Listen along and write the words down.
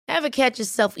Ever catch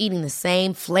yourself eating the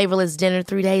same flavorless dinner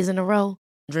 3 days in a row?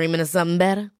 Dreaming of something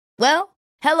better? Well,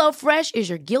 HelloFresh is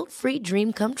your guilt-free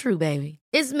dream come true, baby.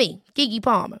 It's me, Keke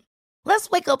Palmer. Let's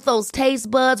wake up those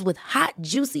taste buds with hot,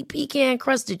 juicy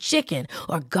pecan-crusted chicken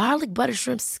or garlic butter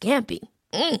shrimp scampi.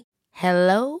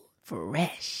 Hello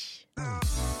Fresh.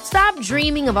 Stop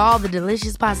dreaming of all the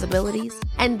delicious possibilities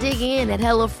and dig in at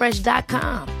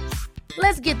HelloFresh.com.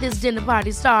 Let's get this dinner party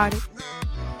started.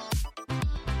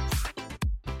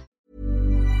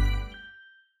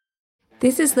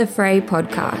 This is the Frey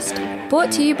podcast,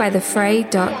 brought to you by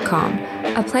thefrey.com,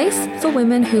 a place for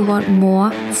women who want more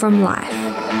from life.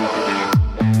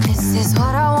 This is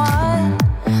what I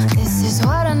want, this is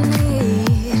what I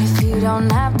need. If you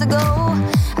don't have to go,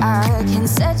 I can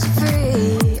set you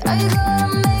free. Are you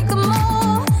gonna make a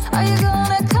move? Are you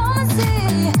gonna come and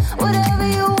see? Whatever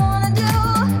you wanna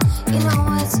do, you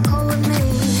know it's cool with me.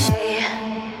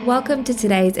 Hey. Welcome to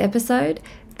today's episode.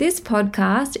 This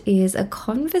podcast is a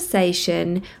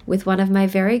conversation with one of my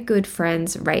very good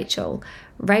friends, Rachel.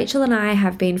 Rachel and I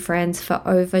have been friends for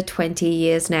over 20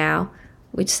 years now,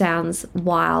 which sounds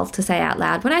wild to say out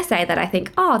loud. When I say that, I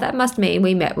think, oh, that must mean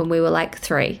we met when we were like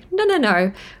 3.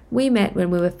 No. We met when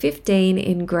we were 15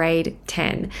 in grade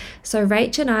 10. So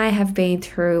Rachel and I have been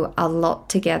through a lot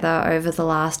together over the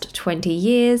last 20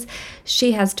 years.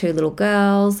 She has 2 little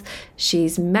girls.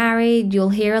 She's married. You'll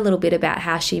hear a little bit about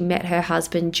how she met her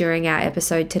husband during our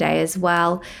episode today as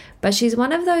well. But she's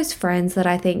one of those friends that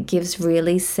I think gives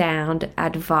really sound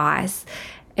advice.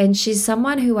 And she's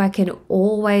someone who I can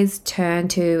always turn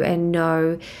to and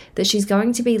know that she's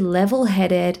going to be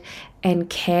level-headed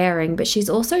and caring, but she's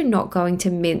also not going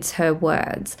to mince her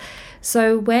words.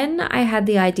 So when I had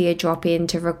the idea drop in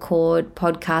to record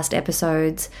podcast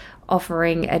episodes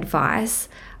offering advice,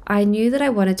 I knew that I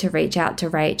wanted to reach out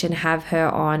to Rach and have her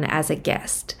on as a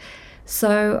guest.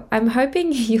 So I'm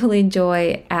hoping you'll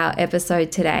enjoy our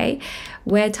episode today.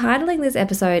 We're titling this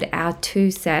episode Our 2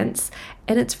 Cents,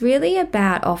 and it's really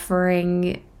about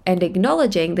offering and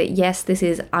acknowledging that yes, this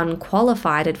is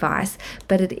unqualified advice,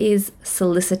 but it is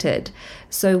solicited.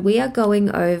 So we are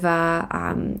going over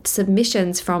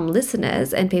submissions from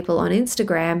listeners and people on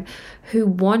Instagram who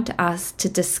want us to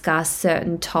discuss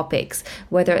certain topics,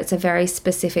 whether it's a very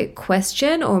specific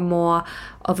question or more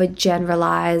of a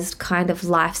generalized kind of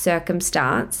life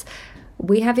circumstance.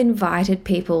 We have invited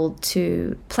people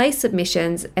to place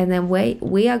submissions, and then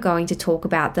we are going to talk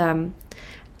about them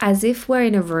as if we're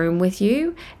in a room with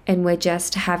you and we're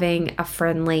just having a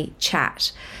friendly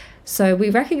chat. So we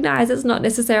recognize it's not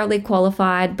necessarily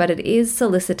qualified, but it is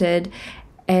solicited,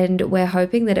 and we're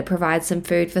hoping that it provides some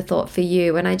food for thought for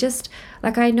you. And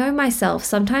I know myself,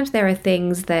 sometimes there are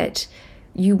things that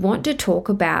you want to talk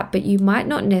about, but you might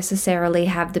not necessarily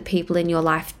have the people in your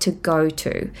life to go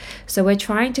to. So we're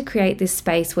trying to create this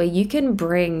space where you can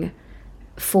bring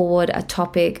forward a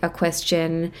topic, a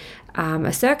question,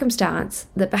 a circumstance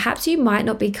that perhaps you might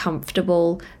not be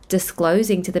comfortable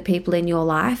disclosing to the people in your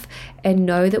life, and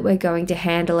know that we're going to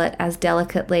handle it as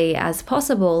delicately as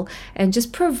possible and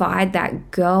just provide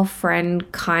that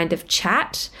girlfriend kind of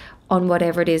chat on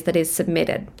whatever it is that is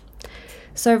submitted.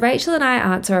 So Rachel and I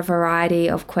answer a variety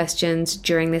of questions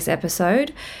during this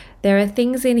episode. There are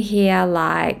things in here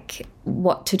like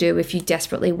what to do if you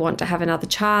desperately want to have another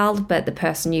child, but the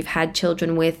person you've had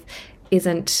children with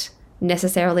isn't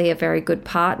necessarily a very good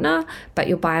partner, but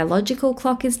your biological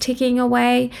clock is ticking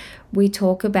away. We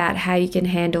talk about how you can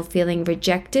handle feeling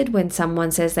rejected when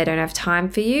someone says they don't have time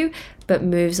for you, but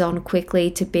moves on quickly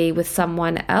to be with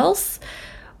someone else.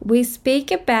 We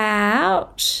speak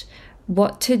about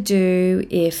what to do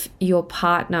if your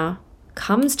partner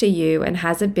comes to you and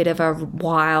has a bit of a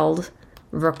wild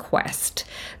request.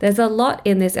 There's a lot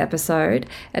in this episode,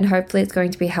 and hopefully it's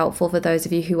going to be helpful for those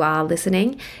of you who are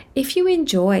listening. If you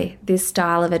enjoy this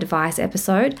style of advice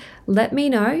episode, let me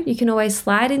know. You can always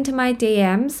slide into my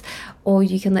DMs, or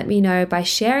you can let me know by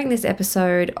sharing this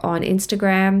episode on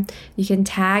Instagram. You can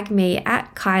tag me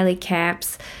at Kylie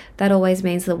Camps. That always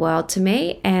means the world to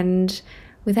me. And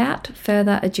without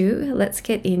further ado, let's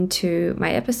get into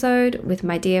my episode with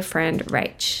my dear friend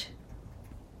Rach.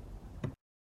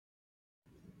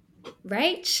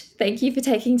 Rach, thank you for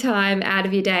taking time out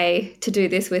of your day to do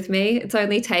this with me. It's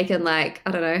only taken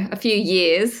a few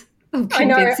years of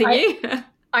convincing you.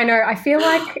 I know. I feel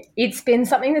like it's been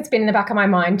something that's been in the back of my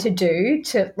mind to do,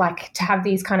 to have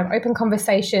these kind of open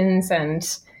conversations, and,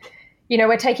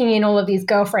 we're taking in all of these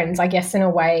girlfriends, I guess, in a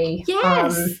way.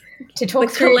 Yes. To talk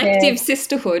the through collective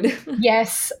sisterhood.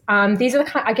 Yes. These are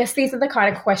the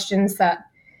kind of questions that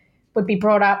would be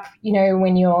brought up,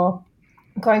 when you're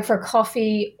going for a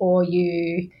coffee, or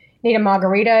you need a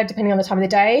margarita depending on the time of the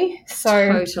day.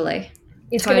 So Totally.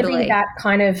 it's going to be that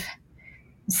kind of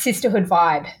sisterhood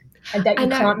vibe that you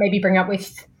can't maybe bring up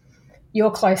with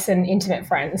your close and intimate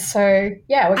friends. So,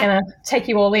 yeah, we're going to take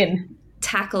you all in.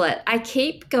 Tackle it. I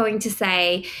keep going to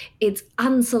say it's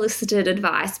unsolicited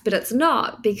advice, but it's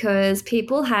not, because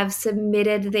people have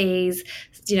submitted these,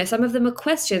 some of them are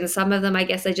questions, some of them I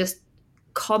guess are just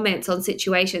comments on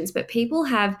situations, but people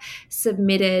have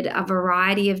submitted a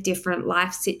variety of different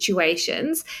life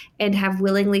situations and have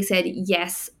willingly said,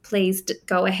 yes, please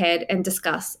go ahead and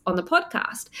discuss on the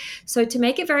podcast. So to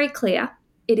make it very clear,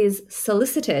 it is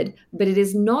solicited, but it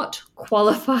is not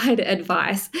qualified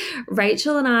advice.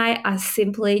 Rachel and I are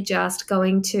simply just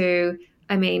going to,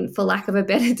 for lack of a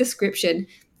better description,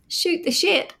 shoot the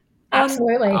shit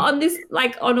Absolutely. on this,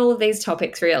 on all of these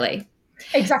topics, really.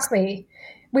 Exactly.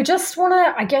 We just want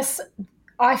to,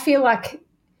 I feel like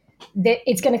that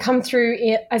it's going to come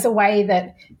through as a way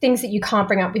that things that you can't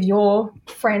bring up with your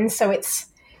friends. So it's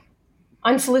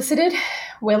unsolicited.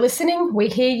 We're listening, we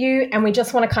hear you, and we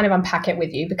just want to kind of unpack it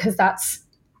with you, because that's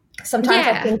sometimes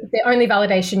I think the only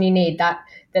validation you need, that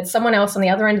someone else on the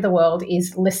other end of the world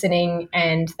is listening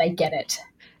and they get it.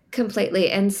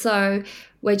 Completely. And so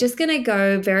we're just going to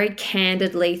go very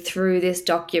candidly through this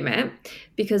document,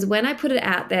 because when I put it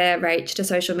out there, Rach, to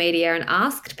social media and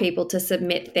asked people to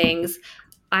submit things,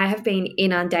 I have been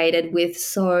inundated with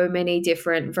so many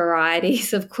different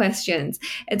varieties of questions.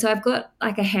 And so I've got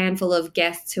a handful of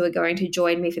guests who are going to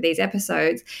join me for these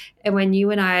episodes. And when you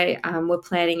and I were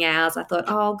planning ours, I thought,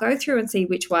 I'll go through and see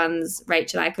which ones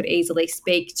Rach and I could easily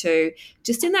speak to,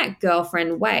 just in that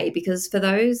girlfriend way, because for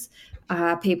those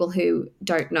people who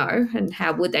don't know, and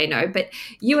how would they know, but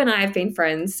you and I have been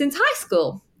friends since high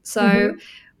school. So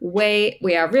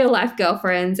we are real life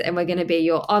girlfriends, and we're going to be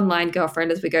your online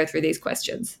girlfriend as we go through these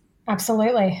questions.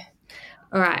 Absolutely.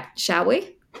 All right. Shall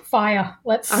we? Fire.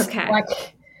 Let's. Okay.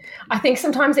 I think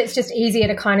sometimes it's just easier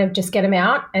to kind of just get them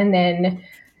out, and then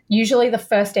usually the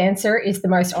first answer is the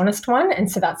most honest one.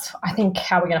 And so that's, I think,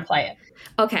 how we're going to play it.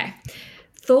 Okay.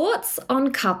 Thoughts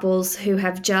on couples who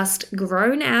have just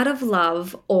grown out of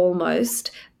love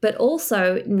almost, but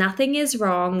also nothing is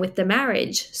wrong with the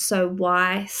marriage. So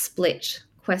why split? ?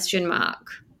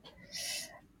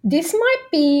 This might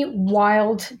be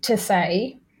wild to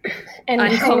say. And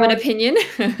uncommon opinion.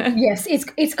 Yes,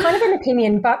 it's kind of an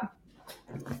opinion, but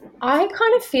I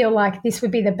kind of feel like this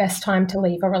would be the best time to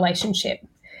leave a relationship.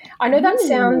 I know that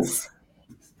sounds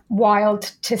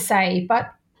wild to say,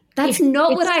 but that's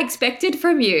not what I expected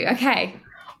from you. Okay.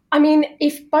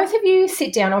 If both of you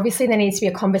sit down, obviously there needs to be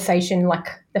a conversation, like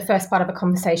the first part of a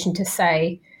conversation, to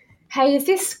say, hey, is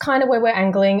this kind of where we're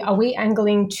angling? Are we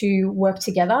angling to work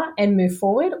together and move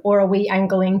forward, or are we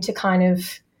angling to kind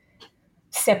of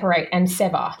separate and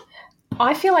sever?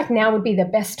 I feel like now would be the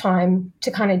best time to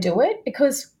kind of do it,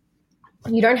 because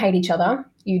you don't hate each other.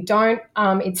 You don't,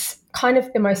 it's kind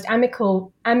of the most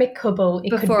amicable it could be.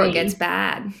 Before it gets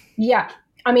bad. Yeah.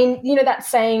 That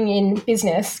saying in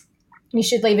business, you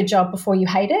should leave a job before you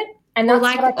hate it. And that's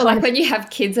like when you have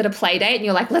kids at a play date and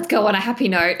you're like, let's go on a happy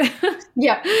note.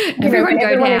 Yeah. Everyone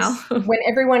go now. When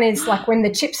everyone is when the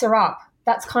chips are up,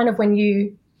 that's kind of when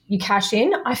you cash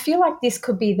in. I feel like this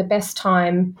could be the best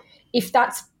time, if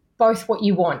that's both what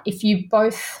you want. If you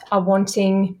both are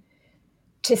wanting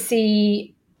to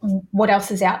see what else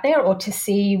is out there, or to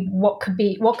see what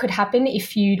could happen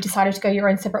if you decided to go your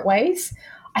own separate ways.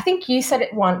 I think you said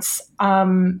it once,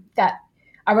 that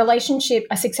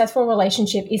a successful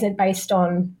relationship isn't based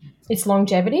on its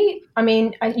longevity.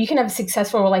 You can have a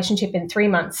successful relationship in 3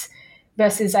 months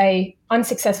versus a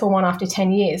unsuccessful one after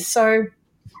 10 years. So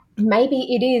maybe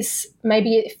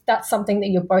if that's something that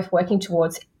you're both working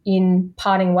towards in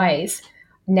parting ways,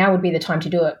 now would be the time to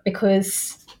do it.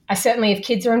 Because certainly if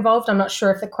kids are involved, I'm not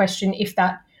sure if the question, if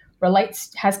that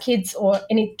has kids or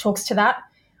any talks to that,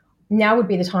 now would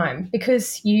be the time,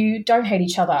 because you don't hate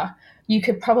each other. You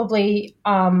could probably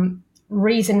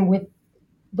reason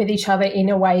with each other in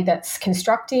a way that's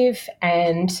constructive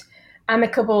and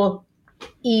amicable,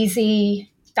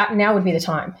 easy. That now would be the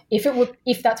time,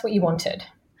 if that's what you wanted.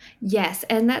 Yes,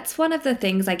 and that's one of the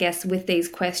things, I guess, with these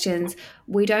questions.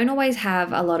 We don't always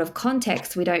have a lot of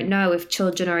context. We don't know if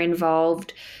children are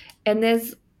involved, and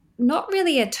there's not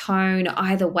really a tone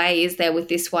either way, is there, with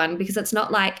this one? Because it's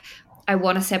not like I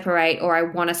want to separate or I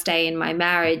want to stay in my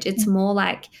marriage. It's more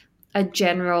like a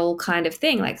general kind of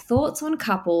thing, like thoughts on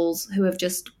couples who have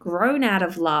just grown out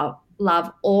of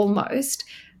love almost,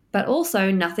 but also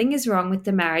nothing is wrong with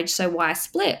the marriage, so why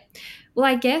split? Well,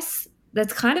 I guess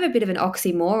that's kind of a bit of an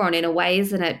oxymoron in a way,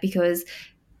 isn't it? Because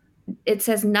it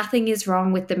says nothing is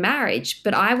wrong with the marriage.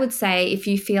 But I would say if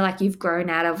you feel like you've grown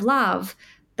out of love,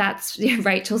 that's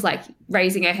Rachel's like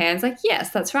raising her hands like,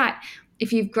 yes, that's right.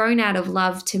 If you've grown out of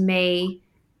love, to me,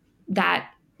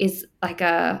 that is like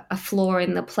a flaw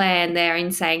in the plan there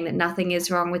in saying that nothing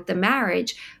is wrong with the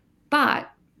marriage. But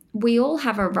we all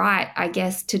have a right, I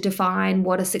guess, to define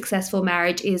what a successful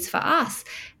marriage is for us.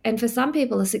 And for some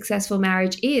people, a successful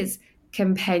marriage is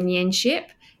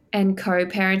companionship and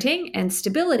co-parenting and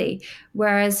stability.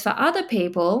 Whereas for other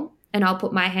people, and I'll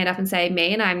put my hand up and say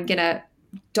me, and I'm going to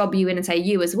dob you in and say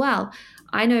you as well.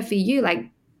 I know for you, like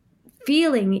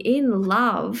feeling in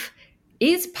love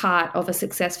is part of a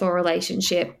successful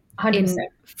relationship 100%.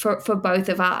 For both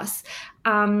of us.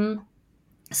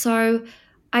 So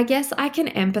I guess I can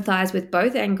empathize with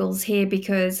both angles here,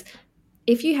 because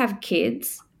if you have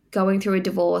kids, going through a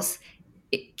divorce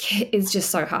is just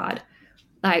so hard.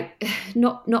 Like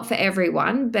not for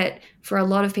everyone, but for a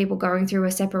lot of people, going through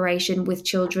a separation with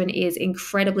children is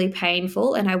incredibly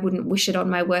painful, and I wouldn't wish it on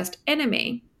my worst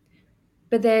enemy.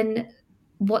 But then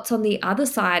what's on the other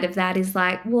side of that is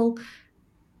like, well,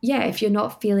 yeah, if you're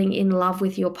not feeling in love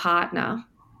with your partner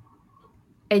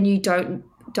and you don't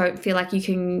feel like you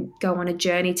can go on a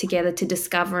journey together to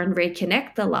discover and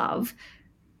reconnect the love,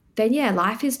 then yeah,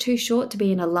 life is too short to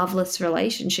be in a loveless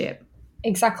relationship.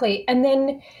 Exactly. And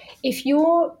then if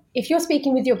you're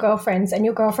speaking with your girlfriends and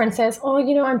your girlfriend says, oh,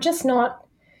 I'm just not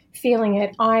feeling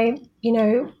it.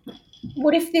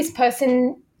 What if this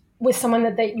person was someone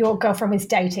that your girlfriend was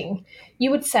dating?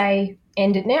 You would say,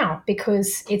 end it now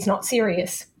because it's not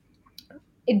serious.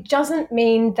 It doesn't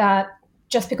mean that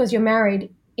just because you're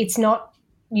married, it's not,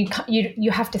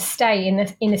 you have to stay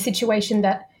in a situation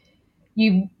that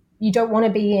you don't want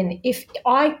to be in. If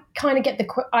I kind of get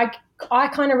I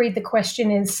kind of read the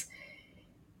question as,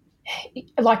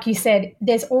 like you said,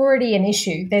 there's already an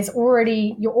issue.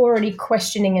 You're already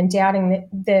questioning and doubting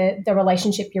the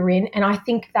relationship you're in. And I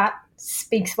think that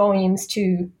speaks volumes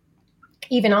to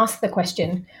even ask the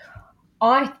question.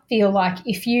 I feel like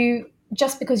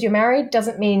just because you're married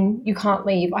doesn't mean you can't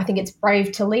leave. I think it's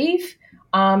brave to leave.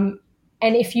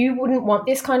 And if you wouldn't want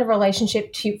this kind of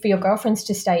relationship for your girlfriends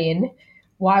to stay in,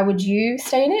 why would you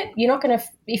stay in it? You're not going to,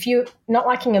 if you're not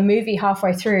liking a movie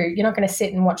halfway through, you're not going to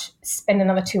sit and spend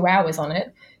another 2 hours on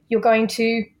it. You're going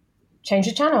to change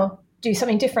the channel, do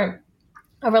something different.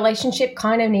 A relationship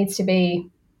kind of needs to be,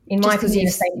 in my opinion,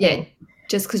 the same thing.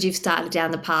 Just because you've started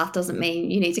down the path doesn't mean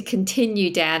you need to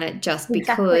continue down it just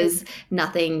because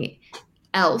nothing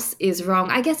else is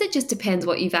wrong. I guess it just depends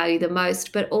what you value the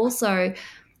most. But also,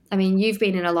 I mean, you've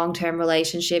been in a long-term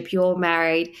relationship, you're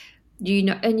married,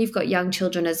 and you've got young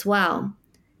children as well.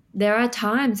 There are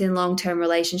times in long-term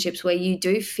relationships where you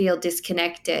do feel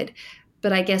disconnected.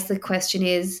 But I guess the question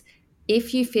is,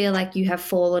 if you feel like you have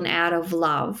fallen out of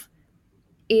love,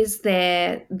 is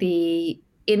there the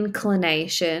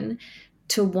inclination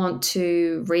to want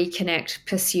to reconnect,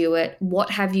 pursue it? What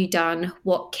have you done?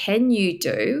 What can you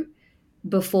do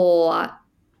before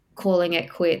calling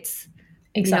it quits?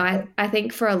 Exactly. I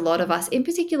think for a lot of us, in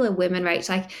particular women,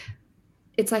 Rach,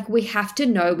 it's like we have to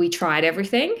know we tried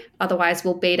everything. Otherwise,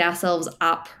 we'll beat ourselves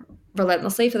up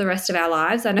relentlessly for the rest of our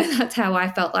lives. I know that's how I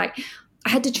felt. Like I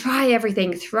had to try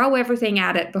everything, throw everything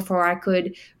at it before I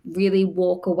could really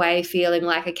walk away feeling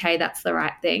like, okay, that's the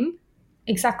right thing.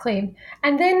 Exactly.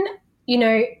 And then,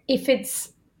 if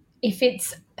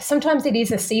it's sometimes it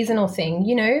is a seasonal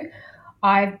thing.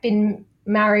 I've been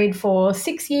married for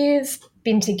 6 years,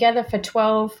 been together for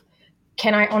 12.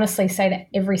 Can I honestly say that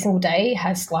every single day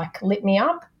has lit me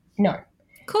up? No.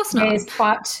 Of course not.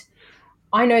 But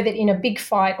I know that in a big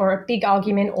fight or a big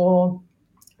argument or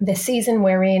the season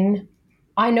we're in,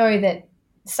 I know that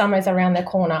summer's around the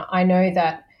corner. I know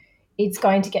that it's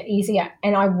going to get easier.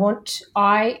 And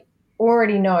I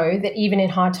already know that even in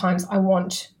hard times, I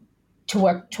want to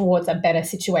work towards a better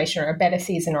situation or a better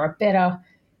season or a better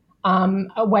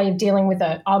a way of dealing with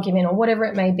an argument or whatever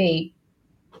it may be.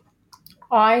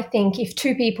 I think if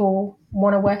two people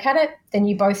want to work at it, then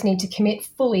you both need to commit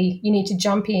fully. You need to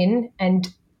jump in and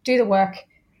do the work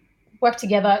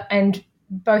together, and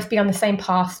both be on the same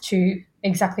path to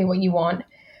exactly what you want.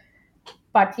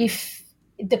 But if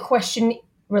the question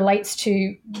relates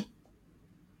to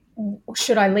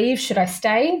should I leave, should I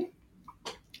stay,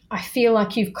 I feel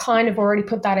like you've kind of already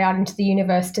put that out into the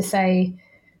universe to say,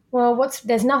 well,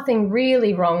 there's nothing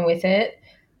really wrong with it.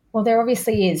 Well, there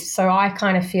obviously is. So I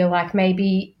kind of feel like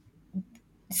maybe.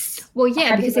 Well,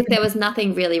 yeah, because if there was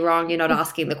nothing really wrong, you're not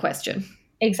asking the question.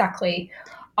 Exactly.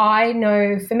 I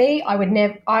know for me, I would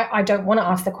never, I don't want to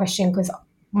ask the question because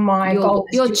my goal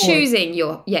is you're yours.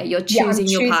 choosing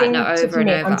your partner over and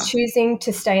over. I'm choosing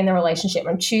to stay in the relationship.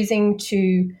 I'm choosing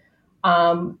to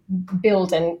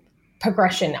build and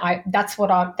progression. That's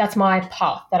my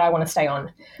path that I want to stay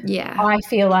on. Yeah. I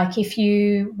feel like if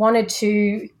you wanted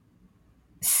to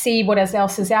see what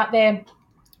else is out there,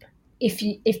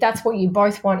 if that's what you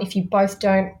both want, if you both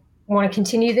don't want to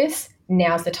continue this,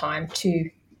 now's the time to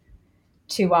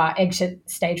exit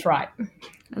stage right.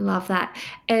 I love that.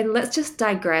 And let's just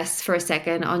digress for a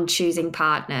second on choosing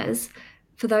partners.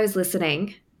 For those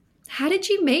listening, how did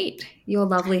you meet your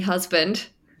lovely husband?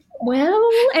 Well,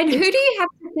 and who do you have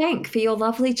to thank for your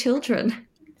lovely children?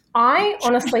 I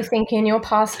honestly think in your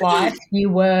past life you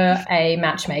were a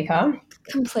matchmaker.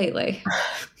 Completely.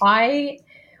 I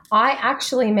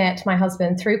actually met my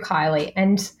husband through Kylie,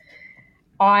 and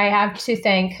I have to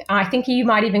thank, I think you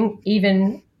might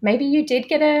even maybe you did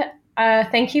get a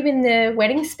thank you in the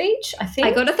wedding speech, I think.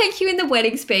 I got a thank you in the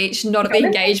wedding speech, not at the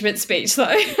engagement speech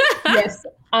though. Yes.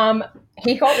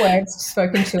 He got words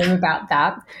spoken to him about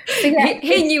that. So yeah,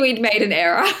 he knew he'd made an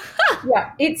error.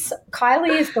 Yeah,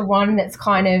 Kylie is the one that's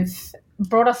kind of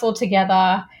brought us all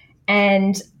together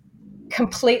and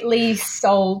completely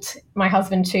sold my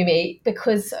husband to me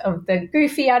because of the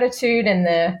goofy attitude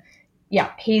and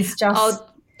he's just... Oh,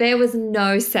 there was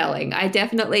no selling. I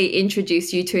definitely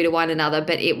introduced you two to one another,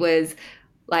 but it was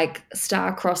like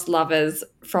star-crossed lovers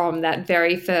from that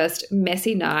very first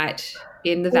messy night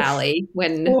in the valley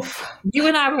when you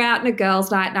and I were out in a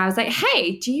girls' night and I was like,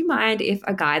 hey, do you mind if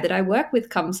a guy that I work with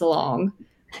comes along?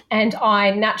 And I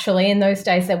naturally, in those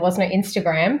days, there was no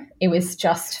Instagram. It was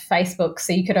just Facebook,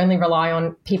 so you could only rely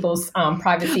on people's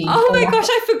privacy. Oh my gosh,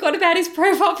 I forgot about his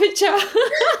profile picture.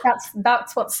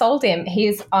 That's what sold him.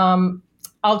 He's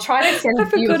I'll try to send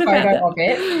you a photo of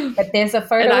it, but there's a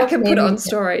photo and I of can him. Put it on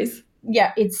stories.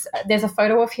 Yeah, there's a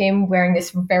photo of him wearing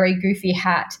this very goofy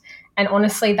hat, and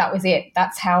honestly, that was it.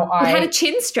 That's how It had a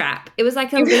chin strap. It was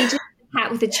like a Legion hat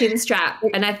with a chin strap,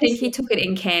 and I think he took it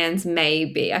in cans.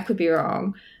 Maybe I could be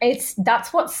wrong.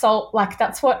 That's what sold. Like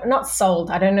not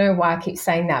sold. I don't know why I keep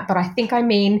saying that, but I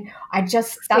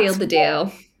just sealed the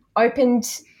deal.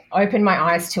 Opened my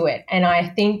eyes to it, and I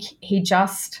think he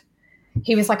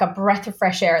was like a breath of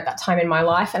fresh air at that time in my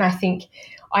life, and I think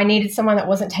I needed someone that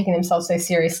wasn't taking themselves so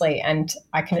seriously, and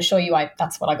I can assure you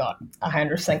that's what I got. I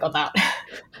 100% got that.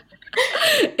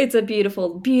 It's a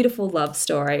beautiful, beautiful love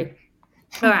story.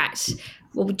 All right,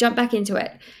 we'll jump back into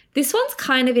it. This one's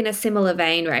kind of in a similar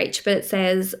vein, Rach, but it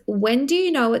says, when do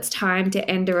you know it's time to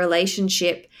end a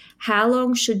relationship? How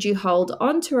long should you hold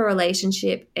on to a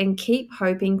relationship and keep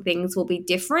hoping things will be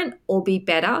different or be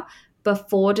better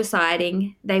before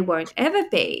deciding they won't ever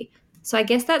be? So I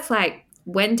guess that's like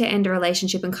when to end a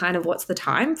relationship and kind of what's the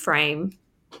time frame?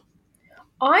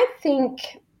 I think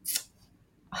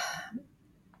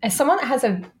as someone that has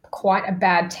quite a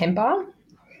bad temper,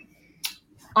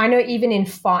 I know even in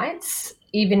fights,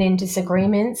 even in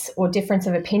disagreements or difference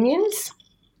of opinions,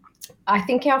 I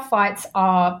think our fights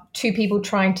are two people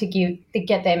trying to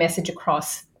get their message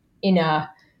across in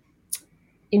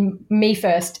me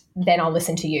first, then I'll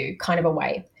listen to you kind of a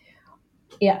way.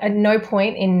 Yeah, at no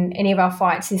point in any of our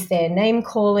fights is there name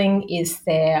calling, is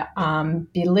there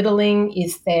belittling,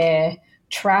 is there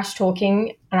trash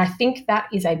talking, and I think that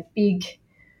is a big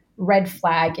red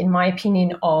flag, in my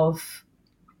opinion, of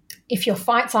if your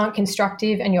fights aren't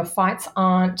constructive and your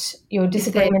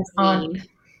disagreements aren't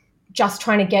just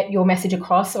trying to get your message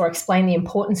across or explain the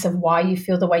importance of why you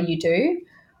feel the way you do.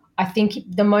 I think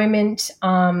the moment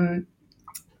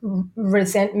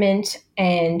resentment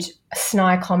and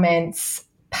snide comments,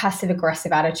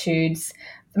 passive-aggressive attitudes,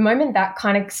 the moment that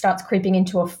kind of starts creeping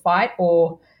into a fight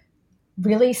or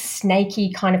really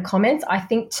snaky kind of comments, I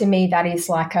think to me that is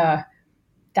like a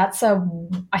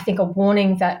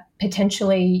warning that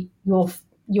potentially your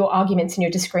arguments and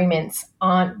your disagreements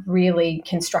aren't really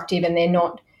constructive and they're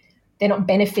not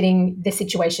benefiting the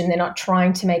situation. They're not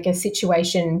trying to make a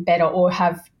situation better or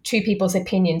have two people's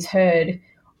opinions heard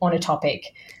on a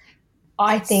topic.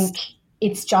 I think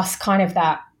it's just kind of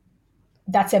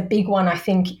that's a big one. I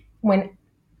think when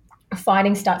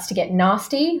fighting starts to get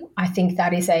nasty, I think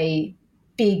that is a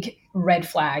big red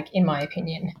flag in my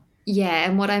opinion. Yeah,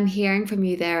 and what I'm hearing from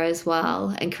you there as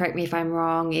well, and correct me if I'm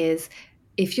wrong, is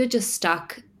if you're just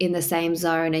stuck in the same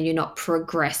zone and you're not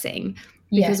progressing,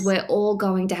 because we're all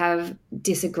going to have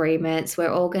disagreements,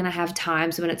 we're all going to have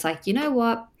times when it's like, you know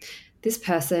what, this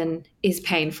person is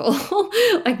painful,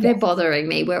 like they're bothering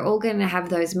me. We're all going to have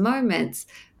those moments.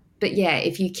 But yeah,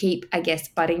 if you keep, I guess,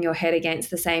 butting your head against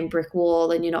the same brick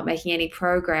wall and you're not making any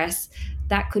progress,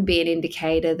 that could be an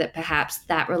indicator that perhaps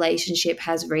that relationship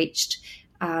has reached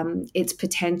its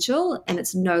potential and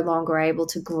it's no longer able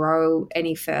to grow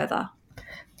any further?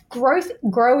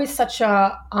 Grow is such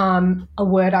a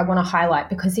word I want to highlight,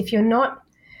 because if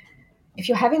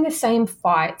you're having the same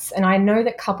fights, and I know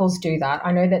that couples do that,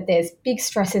 I know that there's big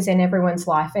stresses in everyone's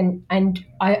life, and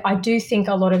I do think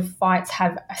a lot of fights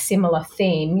have a similar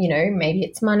theme. You know, maybe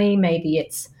it's money, maybe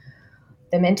it's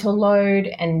the mental load,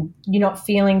 and you're not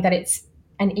feeling that it's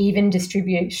an even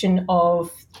distribution of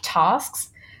tasks.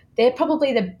 They're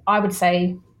probably I would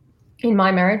say, in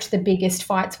my marriage, the biggest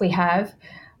fights we have.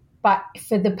 But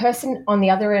for the person on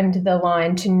the other end of the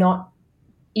line to not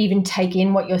even take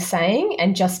in what you're saying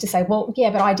and just to say, well, yeah,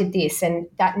 but I did this, and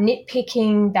that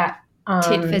nitpicking, that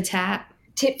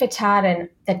tit for tat and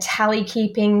the tally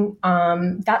keeping,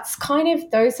 that's kind of,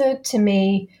 those are, to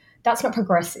me, that's not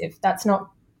progressive. That's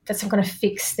not going to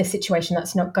fix the situation.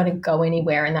 That's not going to go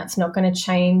anywhere, and that's not going to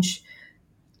change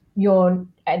the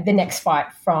next fight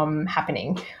from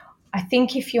happening. I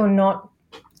think if you're not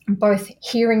both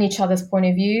hearing each other's point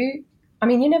of view, I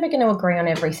mean, you're never going to agree on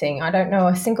everything. I don't know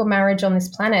a single marriage on this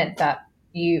planet that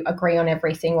you agree on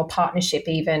everything, or partnership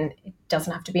even. It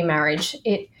doesn't have to be marriage.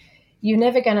 You're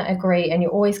never going to agree, and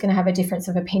you're always going to have a difference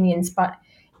of opinions. But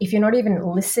if you're not even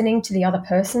listening to the other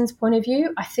person's point of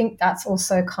view, I think that's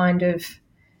also kind of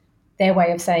their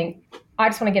way of saying, I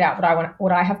just want to get out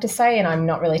what I have to say, and I'm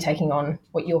not really taking on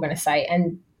what you're going to say.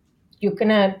 And you're going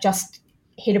to just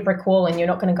hit a brick wall, and you're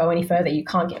not going to go any further. You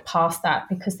can't get past that,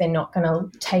 because they're not going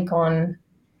to take on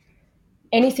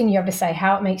anything you have to say,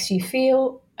 how it makes you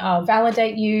feel,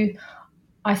 validate you.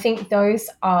 I think those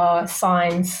are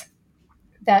signs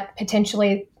that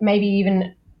potentially maybe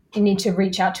even you need to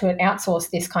reach out to and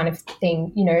outsource this kind of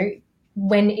thing. You know,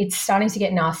 when it's starting to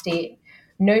get nasty,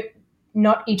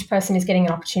 not each person is getting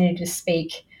an opportunity to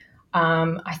speak.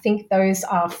 I think those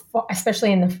are,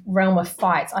 especially in the realm of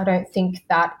fights, I don't think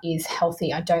that is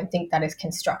healthy. I don't think that is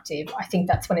constructive. I think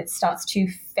that's when it starts to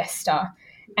fester.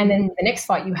 And then the next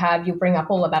fight you have, you'll bring up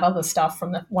all of that other stuff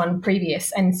from the one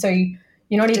previous. And so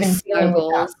you're not even dealing with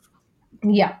that.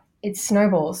 Yeah, it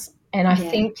snowballs. And I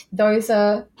think those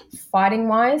are, fighting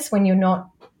wise, when you're not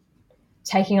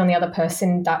taking on the other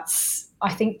person,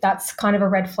 I think that's kind of a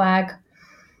red flag.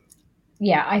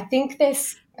 Yeah, I think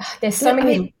there's so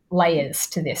many layers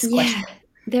to this question.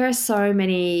 There are so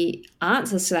many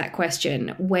answers to that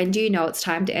question. When do you know it's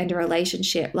time to end a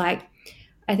relationship? Like,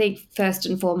 I think first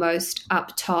and foremost,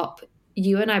 up top,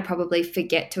 you and I probably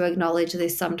forget to acknowledge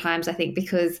this sometimes, I think,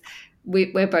 because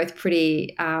we're both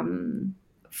pretty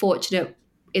fortunate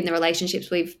in the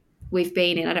relationships we've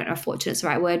been in. I don't know if fortunate's the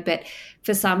right word, but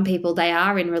for some people, they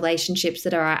are in relationships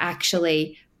that are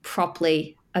actually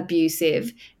properly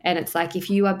abusive. And it's like, if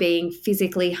you are being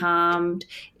physically harmed,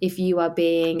 if you are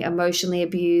being emotionally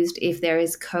abused, if there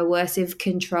is coercive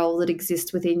control that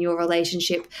exists within your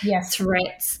relationship,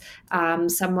 threats,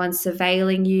 someone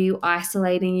surveilling you,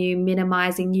 isolating you,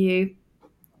 minimizing you,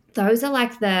 those are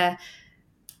like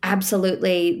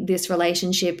absolutely, this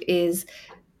relationship is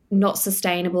not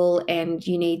sustainable and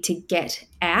you need to get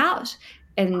out.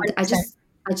 And 100%.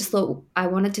 I just thought I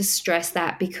wanted to stress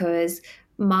that, because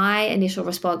my initial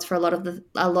response for a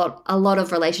lot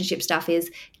of relationship stuff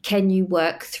is, can you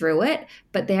work through it?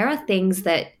 But there are things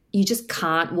that you just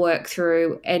can't work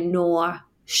through, and nor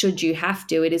should you have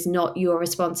to. It is not your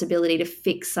responsibility to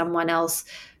fix someone else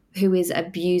who is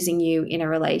abusing you in a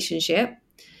relationship.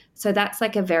 So that's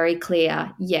like a very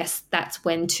clear, yes, that's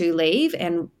when to leave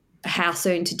and how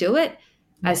soon to do it,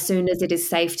 as soon as it is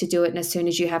safe to do it and as soon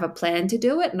as you have a plan to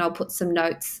do it. And I'll put some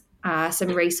notes, some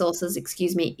resources,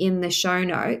 in the show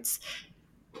notes.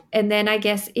 And then I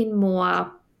guess in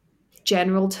more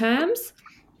general terms,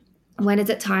 when is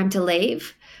it time to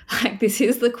leave? Like, this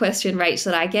is the question, Rach,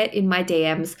 that I get in my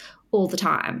DMs all the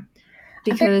time.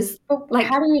 Because how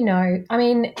do you know? I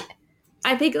mean,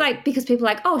 I think because people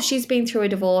are like, oh, she's been through a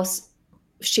divorce,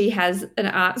 she has an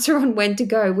answer on when to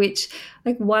go, which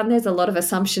there's a lot of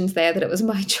assumptions there that it was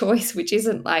my choice, which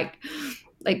isn't like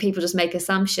people just make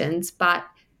assumptions, but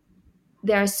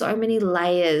there are so many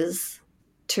layers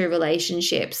to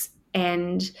relationships.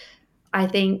 And I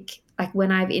think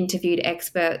when I've interviewed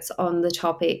experts on the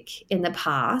topic in the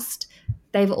past,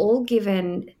 they've all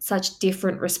given such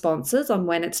different responses on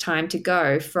when it's time to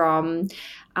go, from,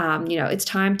 it's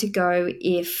time to go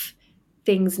if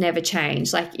things never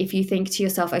change. Like, if you think to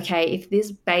yourself, okay, if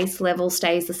this base level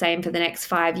stays the same for the next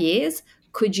 5 years,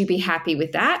 could you be happy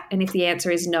with that? And if the answer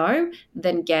is no,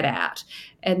 then get out.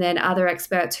 And then other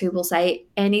experts who will say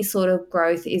any sort of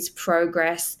growth is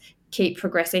progress, keep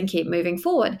progressing, keep moving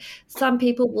forward. Some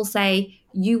people will say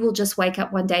you will just wake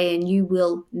up one day and you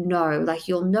will know,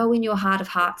 you'll know in your heart of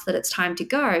hearts that it's time to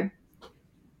go.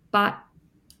 But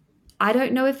I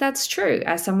don't know if that's true.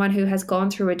 As someone who has gone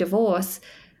through a divorce,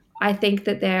 I think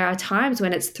that there are times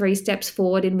when it's 3 steps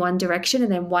forward in one direction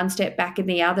and then 1 step back in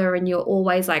the other, and you're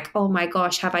always like, oh my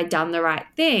gosh, have I done the right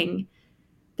thing?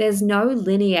 There's no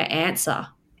linear answer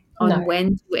on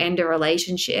when to end a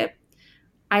relationship.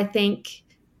 I think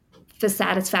for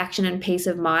satisfaction and peace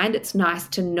of mind, it's nice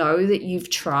to know that you've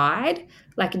tried,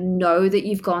 like know that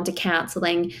you've gone to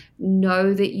counseling,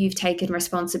 know that you've taken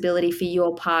responsibility for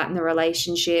your part in the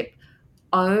relationship,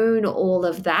 own all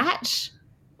of that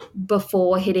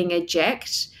before hitting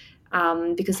eject,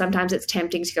 because sometimes it's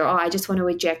tempting to go, oh, I just want to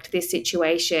eject this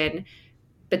situation,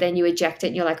 but then you eject it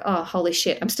and you're like, oh, holy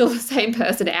shit, I'm still the same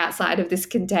person outside of this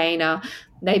container.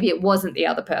 Maybe it wasn't the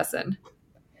other person.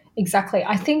 Exactly.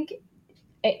 I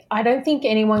don't think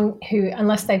anyone who,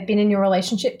 unless they've been in your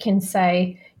relationship, can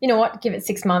say, you know what, give it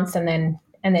 6 months and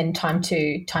then time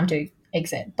to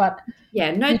exit. But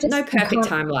yeah, no perfect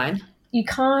timeline. You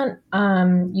can't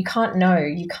know.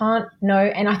 You can't know.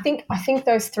 And I think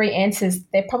those 3 answers,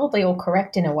 they're probably all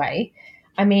correct in a way.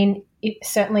 I mean,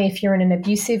 certainly if you're in an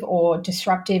abusive or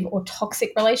disruptive or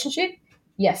toxic relationship,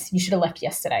 yes, you should have left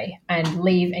yesterday and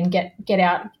leave and get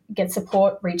out, get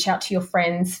support, reach out to your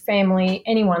friends, family,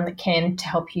 anyone that can to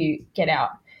help you get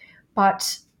out.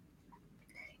 But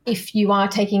if you are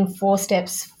taking 4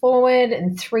 steps forward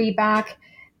and 3 back,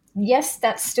 yes,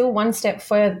 that's still 1 step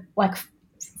further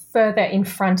in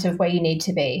front of where you need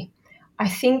to be. I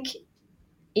think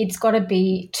it's got to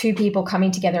be 2 people coming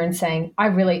together and saying,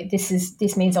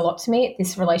 this means a lot to me.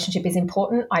 This relationship is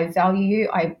important. I value you.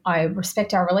 I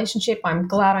respect our relationship. I'm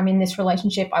glad I'm in this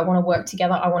relationship. I want to work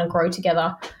together. I want to grow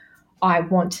together. I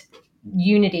want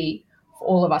unity for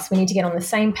all of us. We need to get on the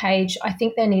same page. I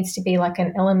think there needs to be like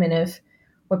an element of,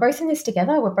 we're both in this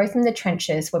together. We're both in the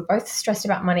trenches. We're both stressed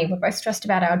about money. We're both stressed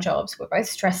about our jobs. We're both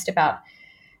stressed about,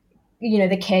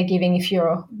 the caregiving. If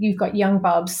you've got young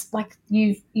bubs, like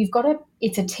you've got to,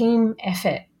 it's a team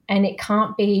effort, and it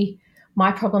can't be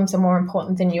my problems are more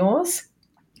important than yours.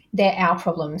 They're our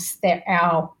problems.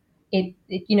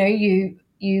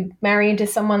 You marry into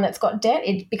someone that's got debt,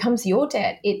 it becomes your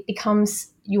debt. It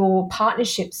becomes your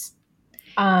partnerships.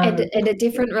 And a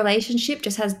different relationship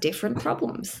just has different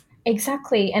problems.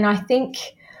 Exactly. And I think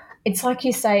it's like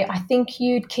you say, I think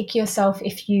you'd kick yourself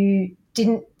if you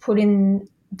didn't put in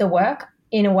the work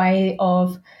in a way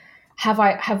of,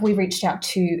 have we reached out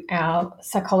to our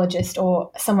psychologist or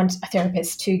a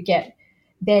therapist to get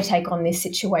their take on this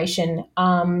situation?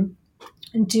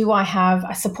 Do I have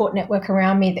a support network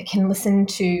around me that can listen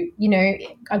to,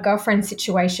 a girlfriend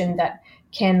situation that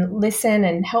can listen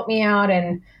and help me out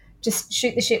and just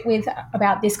shoot the shit with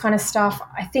about this kind of stuff?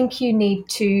 I think you need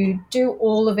to do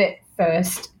all of it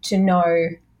first to know,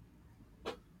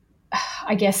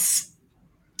 I guess,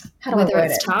 whether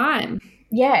it's time.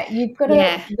 Yeah, you've got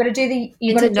to do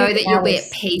to know that you'll be at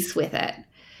peace with it.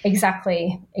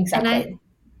 Exactly. And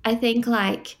I think,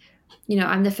 like,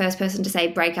 I'm the first person to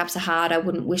say breakups are hard. I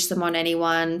wouldn't wish them on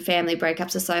anyone. Family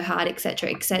breakups are so hard, etc.,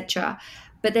 etc.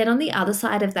 But then on the other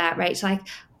side of that, Rach, like,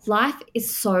 life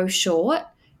is so short,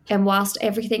 and whilst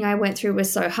everything I went through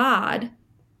was so hard,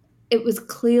 it was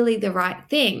clearly the right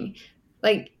thing.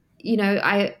 Like,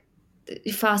 I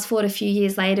fast forward a few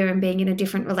years later and being in a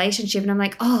different relationship, and I'm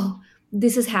like, oh,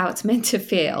 this is how it's meant to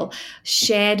feel.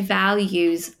 Shared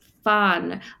values,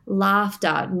 fun,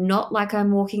 laughter, not like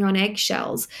I'm walking on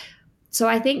eggshells. So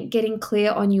I think getting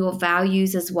clear on your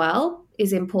values as well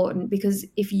is important, because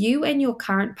if you and your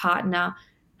current partner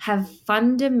have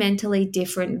fundamentally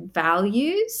different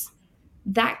values,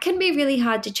 that can be really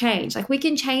hard to change. Like, we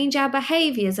can change our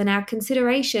behaviors and our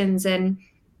considerations, and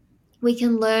we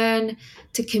can learn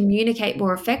to communicate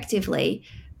more effectively.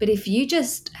 But if you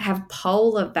just have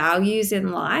polar values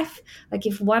in life, like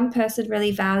if one person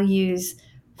really values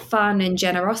fun and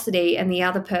generosity and the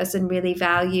other person really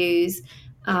values,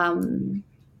 like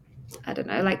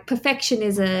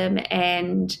perfectionism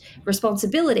and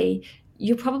responsibility,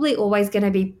 you're probably always going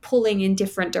to be pulling in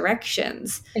different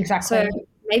directions. Exactly. So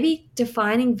maybe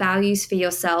defining values for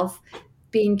yourself,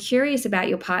 being curious about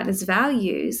your partner's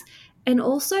values, and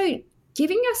also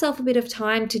giving yourself a bit of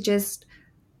time to just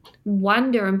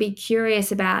wonder and be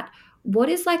curious about what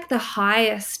is like the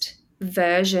highest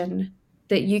version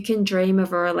that you can dream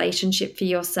of a relationship for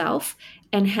yourself,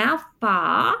 and how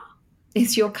far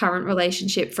is your current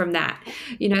relationship from that.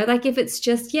 Like if it's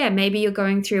just, maybe you're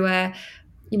going through how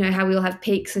we all have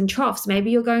peaks and troughs.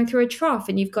 Maybe you're going through a trough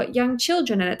and you've got young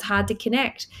children and it's hard to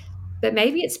connect, but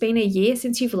maybe it's been a year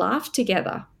since you've laughed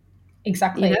together.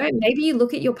 Exactly. Maybe you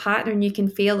look at your partner and you can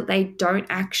feel that they don't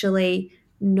actually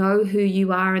know who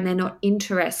you are and they're not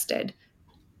interested.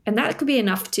 And that could be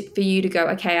enough for you to go,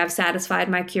 okay, I've satisfied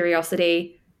my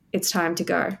curiosity. It's time to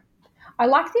go. I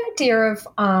like the idea of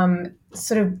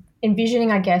sort of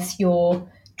envisioning, I guess, your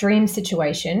dream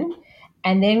situation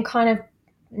and then kind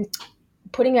of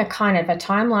putting a kind of a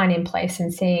timeline in place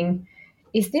and seeing,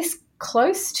 is this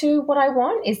close to what I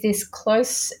want? Is this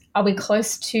close? Are we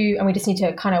close to, and we just need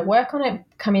to kind of work on it,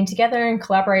 come in together and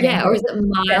collaborate? Yeah, or is it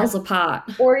miles apart?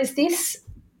 Or is this,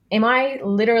 am I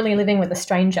literally living with a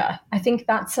stranger? I think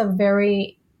that's a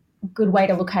very good way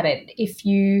to look at it. If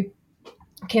you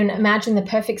can imagine the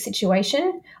perfect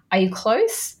situation, are you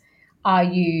close? Are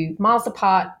you miles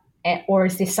apart? Or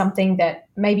is this something that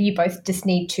maybe you both just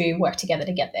need to work together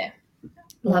to get there?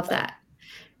 Love that.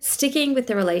 Sticking with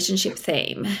the relationship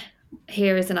theme,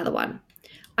 here is another one.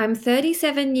 I'm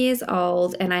 37 years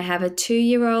old and I have a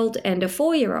 2-year-old and a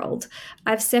 4-year-old.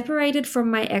 I've separated from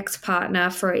my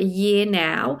ex-partner for a year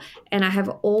now and I have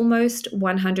almost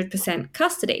 100%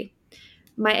 custody.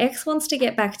 My ex wants to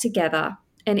get back together,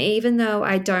 and even though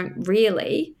I don't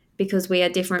really, because we are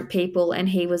different people and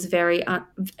he was a very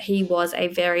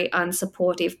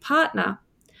unsupportive partner,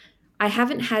 I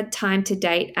haven't had time to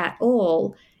date at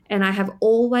all, and I have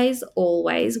always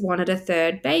wanted a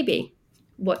third baby.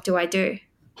 What do I do?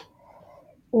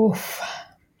 Oof.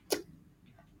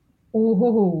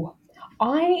 Ooh.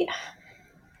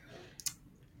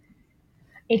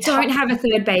 Don't have a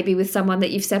third baby with someone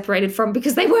that you've separated from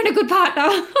because they weren't a good partner.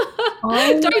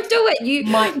 Don't do it. You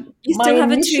still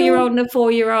have a 2-year-old and a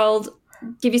 4-year-old.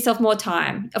 Give yourself more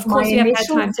time. Of course, you haven't had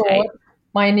time to date.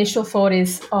 My initial thought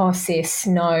is, oh, sis,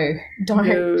 no,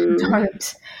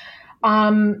 don't.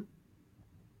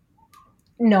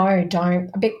 No,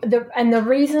 don't. And the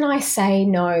reason I say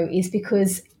no is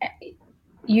because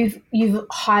you've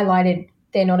highlighted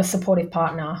they're not a supportive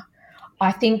partner.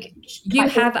 I think you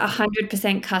have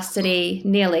 100% custody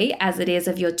nearly, as it is,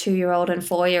 of your 2-year-old and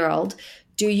 4-year-old.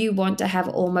 Do you want to have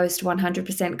almost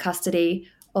 100% custody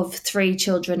of 3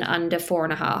 children under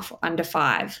 4.5, under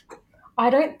 5?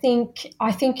 I think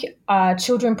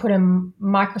children put a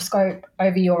microscope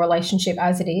over your relationship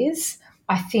as it is.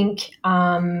 I think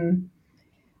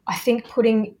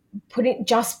putting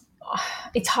just,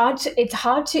 it's hard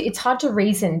to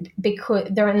reason, because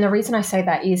and the reason I say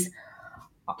that is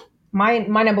my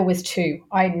number was 2.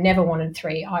 I never wanted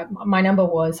 3. My number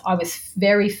was, I was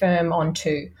very firm on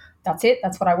 2. That's it.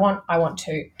 That's what I want. I want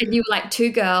 2. And you were like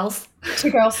 2 girls.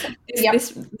 2 girls. Yep.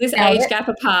 This age gap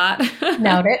apart.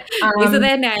 Nailed it. These are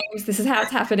their names. This is how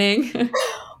it's happening.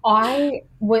 I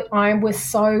was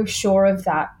so sure of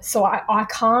that. So I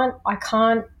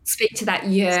can't speak to that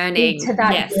yearning.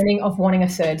 Yes. Yearning of wanting a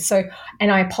third. So,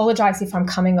 and I apologize if I'm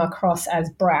coming across as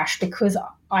brash, because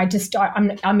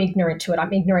I'm ignorant to it.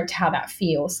 I'm ignorant to how that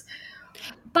feels.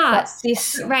 But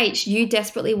Rach, you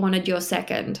desperately wanted your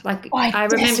second. Like, I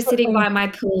remember sitting by my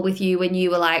pool with you when you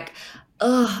were like,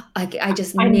 oh, I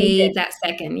just need that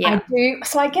second. Yeah, I do.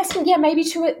 So I guess, yeah, maybe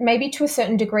to a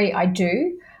certain degree I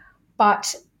do.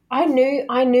 But I knew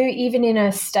even in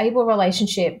a stable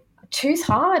relationship,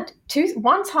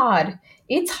 one's hard.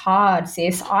 It's hard,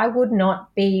 sis. I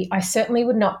certainly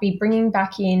would not be bringing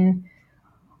back in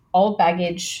old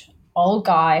baggage, old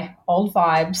guy, old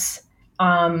vibes,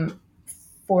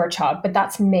 for a child. But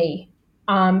that's me,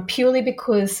 purely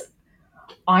because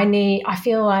I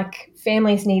feel like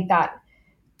families need that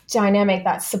dynamic,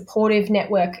 that supportive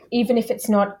network, even if it's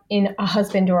not in a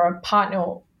husband or a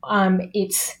partner.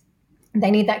 They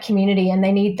need that community, and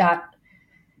they need that,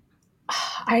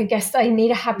 I guess they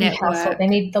need a happy household. They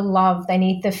need the love. They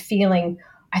need the feeling.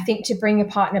 I think to bring a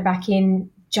partner back in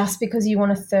just because you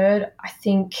want a third, I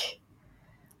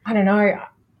don't know.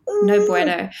 No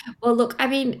bueno. Well, look, I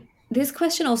mean, this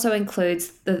question also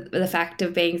includes the fact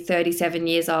of being 37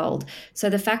 years old. So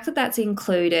the fact that that's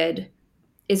included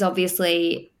is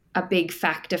obviously a big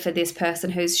factor for this person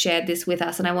who's shared this with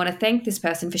us. And I want to thank this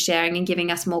person for sharing and giving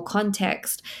us more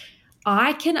context.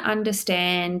 I can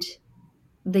understand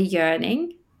the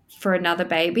yearning for another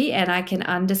baby, and I can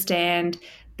understand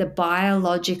the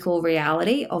biological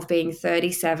reality of being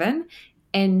 37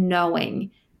 and knowing,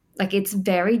 like, it's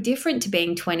very different to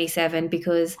being 27,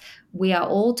 because we are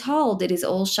all told, it is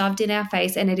all shoved in our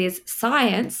face, and it is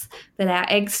science that our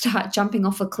eggs start jumping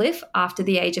off a cliff after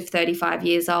the age of 35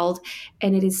 years old.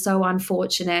 And it is so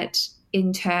unfortunate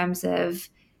in terms of,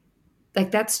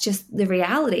 like, that's just the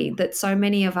reality that so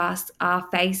many of us are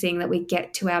facing, that we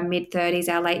get to our mid-30s,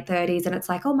 our late 30s, and it's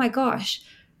like, oh my gosh,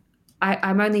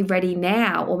 I'm only ready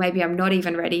now, or maybe I'm not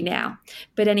even ready now.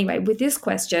 But anyway, with this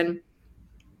question,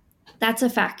 that's a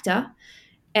factor.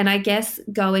 And I guess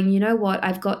going, you know what,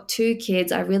 I've got 2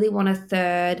 kids, I really want a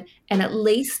third, and at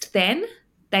least then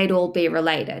they'd all be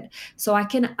related. So I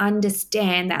can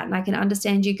understand that, and I can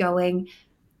understand you going,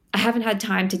 I haven't had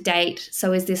time to date,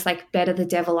 so is this like better the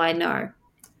devil I know?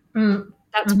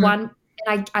 That's one,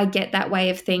 and I get that way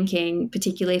of thinking,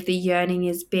 particularly if the yearning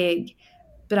is big.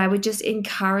 But I would just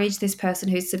encourage this person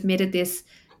who submitted this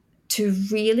to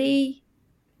really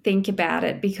think about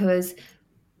it, because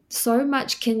so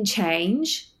much can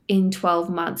change in 12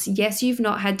 months. Yes, you've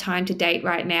not had time to date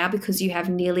right now because you have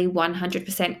nearly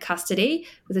 100% custody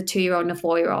with a 2-year-old and a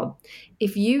 4-year-old.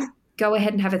 If you go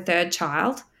ahead and have a third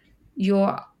child,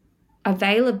 your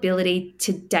availability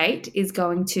to date is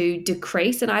going to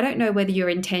decrease. And I don't know whether your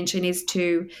intention is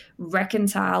to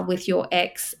reconcile with your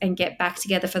ex and get back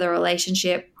together for the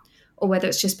relationship, or whether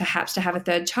it's just perhaps to have a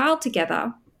third child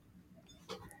together.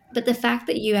 But the fact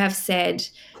that you have said,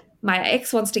 my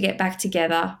ex wants to get back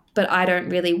together, but I don't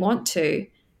really want to,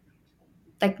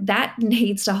 like, that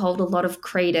needs to hold a lot of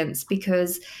credence,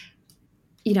 because,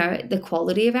 you know, the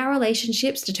quality of our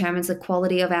relationships determines the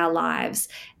quality of our lives.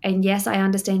 And yes, I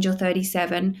understand you're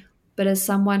 37, but as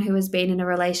someone who has been in a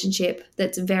relationship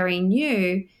that's very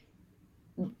new,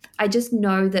 I just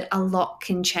know that a lot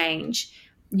can change.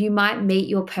 You might meet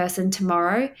your person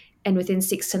tomorrow, and within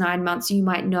 6 to 9 months, you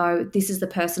might know this is the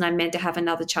person I'm meant to have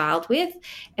another child with.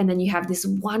 And then you have this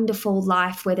wonderful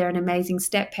life where they're an amazing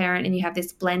step parent and you have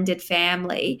this blended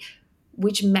family,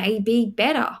 which may be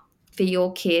better for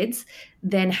your kids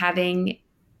than having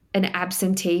an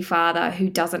absentee father who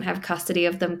doesn't have custody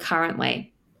of them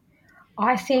currently.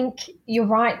 I think you're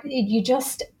right.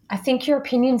 I think your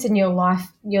opinions in your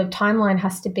life, your timeline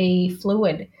has to be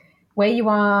fluid. Where you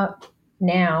are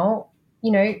now,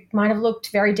 you know, might have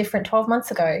looked very different 12 months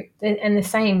ago, and the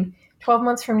same 12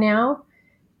 months from now.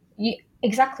 You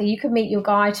could meet your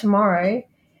guy tomorrow,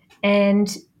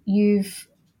 and if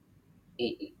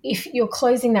you're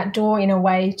closing that door in a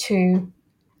way to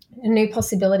a new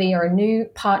possibility or a new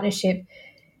partnership.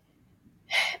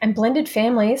 And blended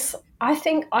families, I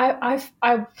think I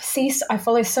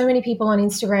follow so many people on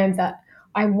Instagram that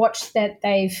I watch that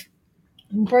they've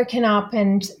broken up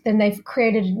and then they've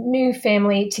created a new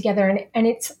family together, and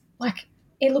it's like,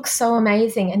 it looks so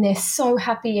amazing and they're so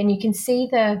happy, and you can see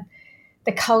the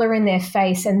color in their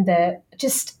face, and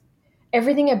just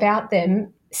everything about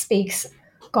them speaks,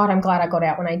 God, I'm glad I got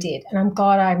out when I did, and I'm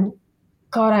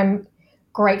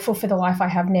grateful for the life I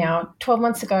have now. 12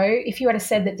 months ago, if you had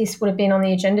said that this would have been on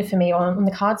the agenda for me or on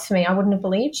the cards for me, I wouldn't have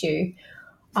believed you.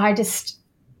 I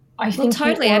think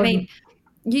totally. I mean,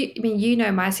 you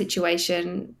know my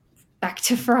situation back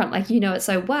to front, like, you know it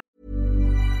so well.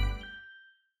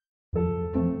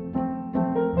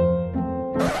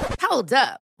 Hold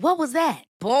up. What was that?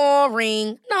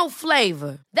 Boring. No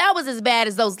flavor. That was as bad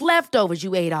as those leftovers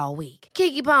you ate all week.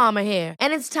 Keke Palmer here,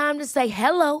 and it's time to say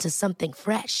hello to something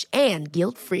fresh and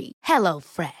guilt-free. Hello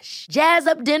Fresh. Jazz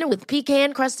up dinner with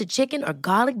pecan-crusted chicken or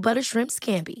garlic butter shrimp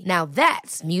scampi. Now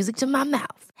that's music to my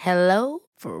mouth. Hello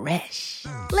Fresh.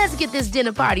 Let's get this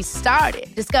dinner party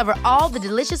started. Discover all the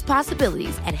delicious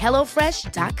possibilities at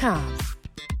hellofresh.com.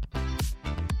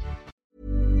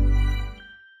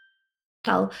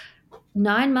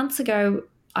 9 months ago,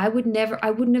 I wouldn't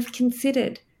have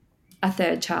considered a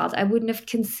third child. I wouldn't have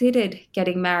considered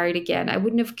getting married again. I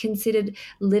wouldn't have considered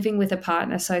living with a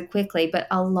partner so quickly. But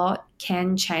a lot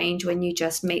can change when you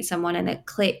just meet someone and it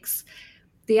clicks.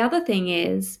 The other thing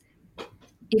is,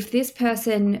 if this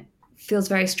person feels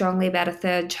very strongly about a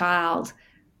third child,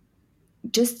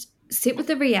 just sit with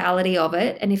the reality of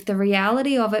it. And if the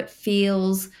reality of it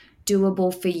feels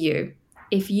doable for you,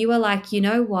 if you are like, you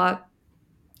know what,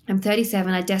 I'm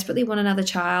 37, I desperately want another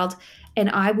child,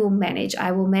 and I will manage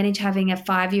having a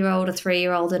 5-year-old, a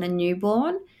 3-year-old, and a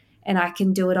newborn, and I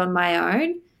can do it on my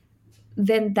own,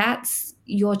 then that's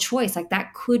your choice. Like,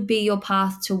 that could be your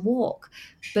path to walk.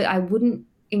 But I wouldn't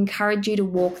encourage you to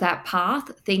walk that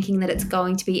path thinking that it's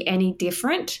going to be any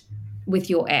different with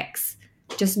your ex.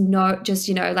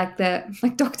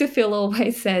 Like Dr. Phil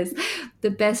always says,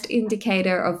 the best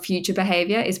indicator of future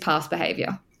behavior is past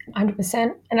behavior.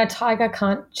 100%. And a tiger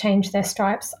can't change their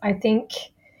stripes. I think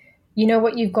you know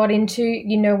what you've got into,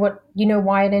 you know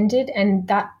why it ended, and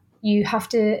that you have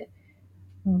to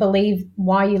believe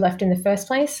why you left in the first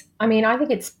place. I mean, I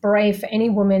think it's brave for any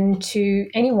male,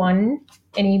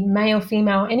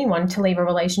 female, anyone, to leave a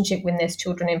relationship when there's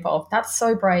children involved. That's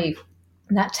so brave.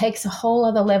 That takes a whole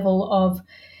other level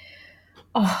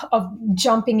of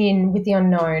jumping in with the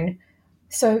unknown.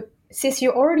 So, sis,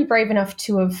 you're already brave enough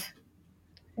to have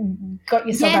got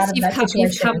yourself out of that situation.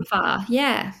 You've come far.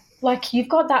 Yeah. Like, you've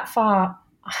got that far.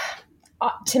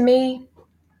 To me,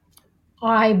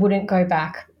 I wouldn't go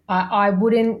back. I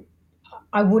wouldn't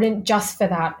just for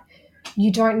that.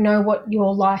 you don't know what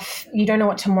your life, you don't know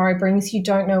what tomorrow brings, you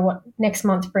don't know what next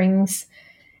month brings.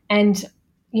 And,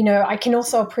 I can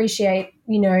also appreciate,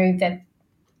 that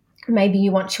maybe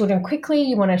you want children quickly,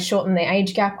 you want to shorten the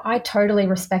age gap. I totally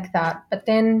respect that. But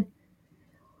then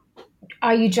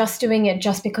are you just doing it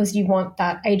just because you want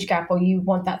that age gap or you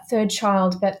want that third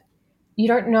child, but you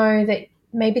don't know that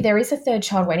maybe there is a third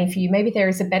child waiting for you. Maybe there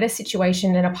is a better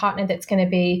situation and a partner that's going to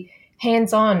be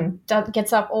hands-on,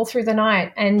 gets up all through the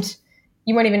night, and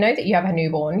you won't even know that you have a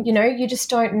newborn. You just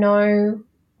don't know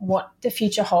what the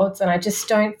future holds. And I just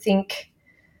don't think,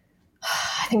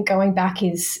 I think going back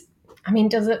is,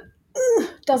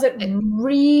 does it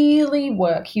really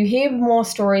work? You hear more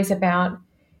stories about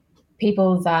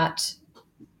people that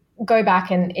go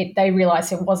back and they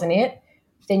realize it wasn't it.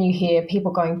 Then you hear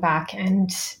people going back and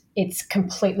it's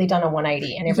completely done a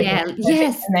 180 and everything. Yeah,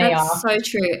 yes, that's so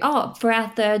true. Oh, for our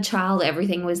third child,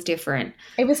 everything was different.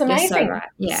 It was amazing. You're so right.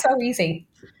 Yeah. So easy.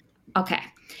 Okay.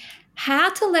 How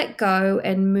to let go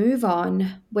and move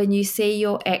on when you see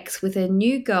your ex with a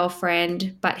new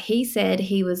girlfriend, but he said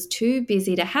he was too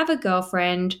busy to have a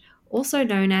girlfriend, also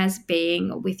known as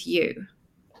being with you.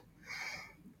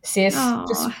 Sis,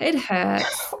 it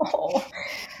hurts.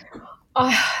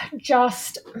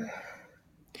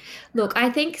 Look, I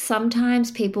think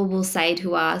sometimes people will say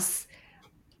to us,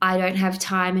 I don't have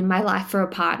time in my life for a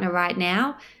partner right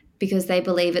now, because they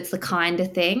believe it's the kind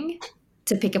of thing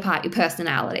to pick apart your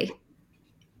personality.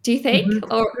 Do you think?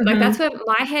 Mm-hmm. Or like that's where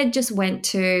my head just went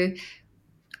to.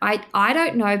 I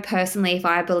don't know personally if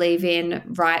I believe in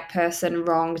right person,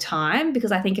 wrong time,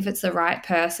 because I think if it's the right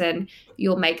person,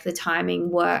 you'll make the timing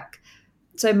work.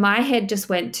 So my head just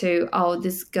went to, oh,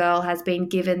 this girl has been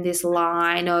given this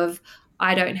line of,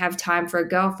 I don't have time for a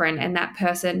girlfriend. And that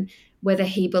person, whether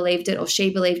he believed it or she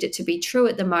believed it to be true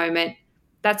at the moment,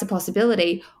 that's a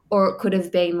possibility. Or it could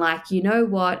have been like, you know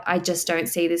what, I just don't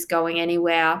see this going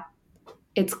anywhere.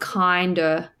 It's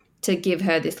kinder to give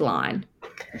her this line.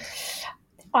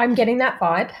 I'm getting that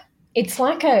vibe. It's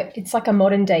like a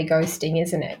modern day ghosting,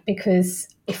 isn't it? Because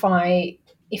if I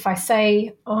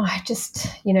say, oh, I just,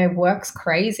 work's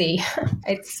crazy.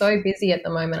 It's so busy at the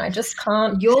moment. I just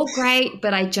can't. You're great,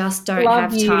 but I just don't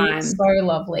have time. So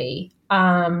lovely.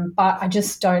 But I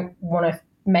just don't want to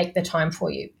make the time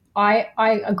for you.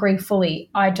 I agree fully.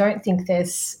 I don't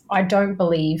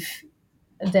believe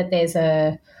that there's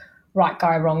a right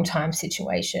guy, wrong time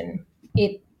situation.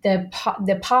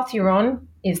 The path you're on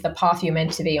is the path you're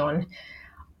meant to be on.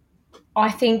 I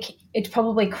think it's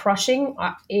probably crushing.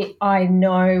 I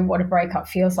know what a breakup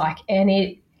feels like, and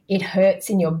it hurts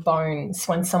in your bones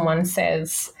when someone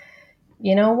says,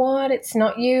 you know what, it's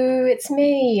not you, it's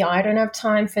me. I don't have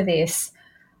time for this.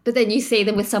 But then you see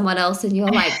them with someone else and you're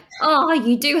like, oh,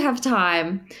 you do have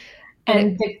time.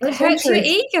 And it hurts your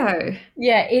ego.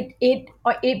 Yeah,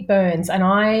 it burns, and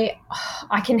I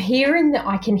can hear in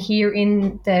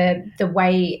the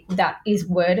way that is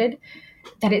worded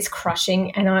that it's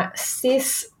crushing. And I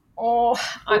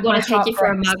want to take you for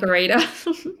a margarita.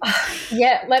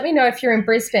 Yeah, let me know if you're in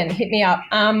Brisbane. Hit me up.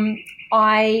 I'm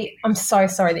so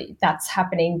sorry that that's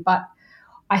happening, but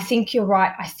I think you're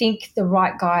right. I think the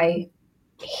right guy,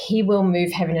 he will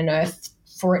move heaven and earth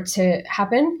for it to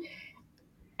happen.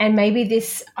 And maybe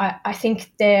this, I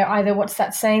think they're either, what's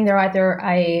that saying? They're either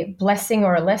a blessing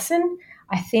or a lesson.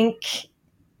 I think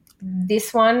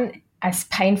this one, as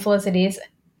painful as it is,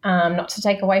 not to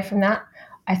take away from that,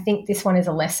 I think this one is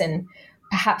a lesson.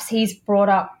 Perhaps he's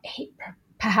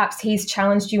perhaps he's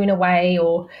challenged you in a way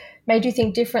or made you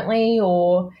think differently,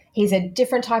 or he's a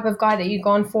different type of guy that you've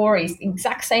gone for. He's the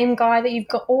exact same guy that you've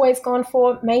always gone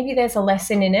for. Maybe there's a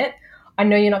lesson in it. I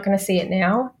know you're not going to see it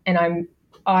now, and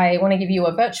I want to give you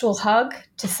a virtual hug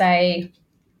to say,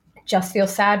 just feel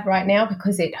sad right now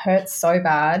because it hurts so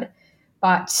bad,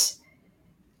 but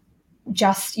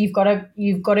just you've got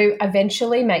to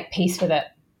eventually make peace with it.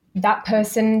 That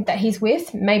person that he's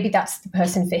with, maybe that's the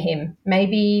person for him.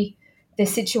 Maybe the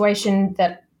situation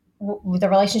that the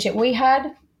relationship we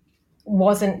had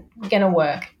wasn't going to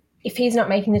work. If he's not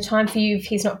making the time for you, if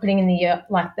he's not putting in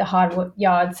the hard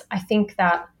yards, I think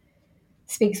that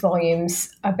speaks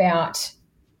volumes about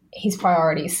his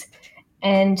priorities.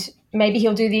 And maybe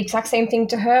he'll do the exact same thing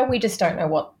to her. We just don't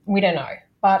know we don't know.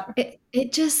 But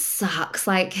it just sucks,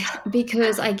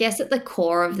 because I guess at the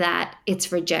core of that,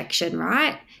 it's rejection,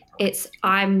 right? It's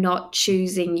I'm not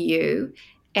choosing you,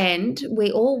 and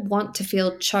we all want to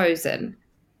feel chosen.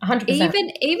 100%.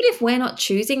 Even if we're not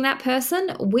choosing that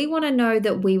person, we want to know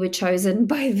that we were chosen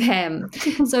by them.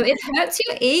 So it hurts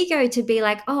your ego to be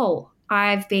like, oh,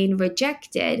 I've been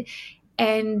rejected.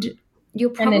 And you're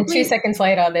And then probably 2 seconds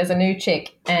later, there's a new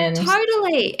chick. And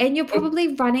totally, and you're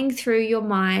probably running through your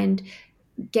mind,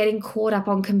 getting caught up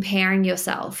on comparing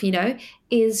yourself.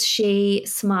 Is she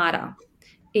smarter?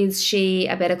 Is she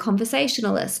a better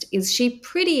conversationalist? Is she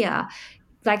prettier?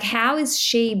 Like, how is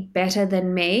she better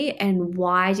than me? And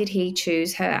why did he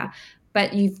choose her?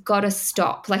 But you've got to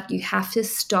stop. Like, you have to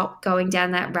stop going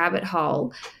down that rabbit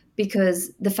hole,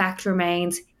 because the fact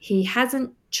remains he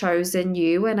hasn't chosen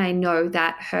you. And I know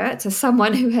that hurts as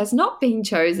someone who has not been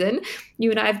chosen.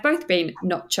 You and I have both been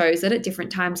not chosen at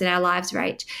different times in our lives,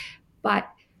 Rach. But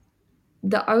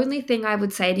the only thing I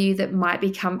would say to you that might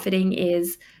be comforting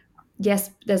is, yes,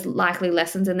 there's likely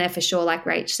lessons in there for sure, like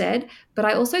Rach said, but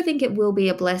I also think it will be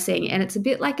a blessing. And it's a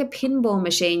bit like a pinball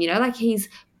machine, like he's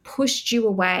pushed you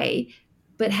away,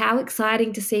 but how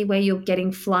exciting to see where you're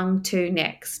getting flung to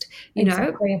next.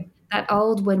 Exactly. That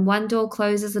old, when one door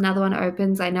closes, another one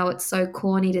opens. I know it's so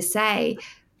corny to say,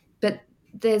 but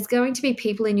there's going to be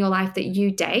people in your life that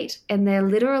you date, and they're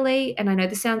literally, and I know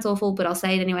this sounds awful, but I'll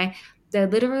say it anyway, they're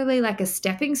literally like a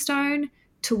stepping stone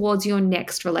towards your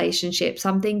next relationship,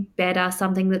 something better,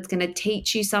 something that's going to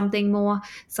teach you something more,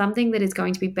 something that is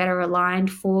going to be better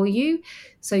aligned for you.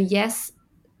 So yes,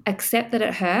 accept that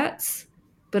it hurts,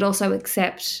 but also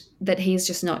accept that he's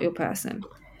just not your person.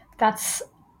 That's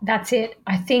it.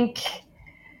 I think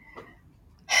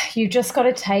you've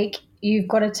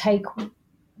got to take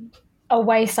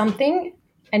away something,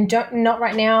 and not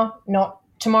right now, not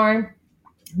tomorrow.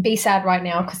 Be sad right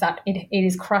now, because it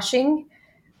is crushing.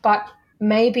 But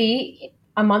maybe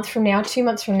a month from now, 2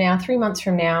 months from now, 3 months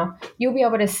from now, you'll be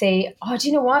able to see, oh, do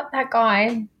you know what? That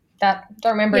guy, that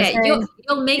don't remember his name.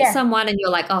 You'll meet someone and you're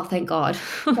like, oh, thank God.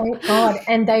 Thank God.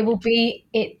 And they will be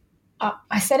it.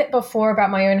 I said it before about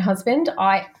my own husband.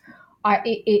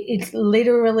 It's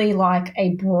literally like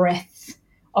a breath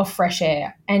of fresh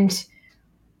air. And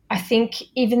I think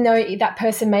even though that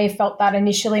person may have felt that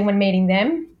initially when meeting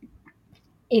them,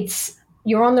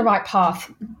 you're on the right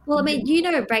path. Well, I mean,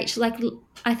 Rach, like,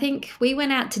 I think we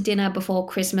went out to dinner before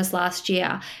Christmas last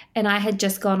year, and I had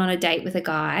just gone on a date with a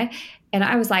guy, and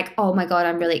I was like, oh my God,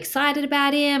 I'm really excited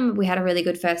about him. We had a really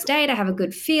good first date. I have a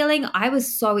good feeling. I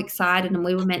was so excited, and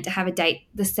we were meant to have a date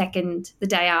the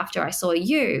day after I saw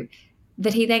you,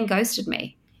 that he then ghosted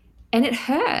me, and it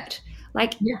hurt.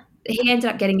 Like, he ended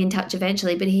up getting in touch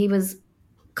eventually, but he was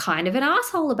kind of an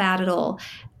asshole about it all.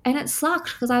 And it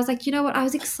sucked, because I was like, you know what? I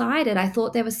was excited. I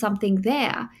thought there was something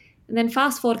there. And then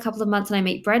fast forward a couple of months and I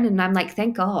meet Brendan, and I'm like,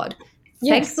 thank God.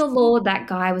 Yes. Thank the Lord that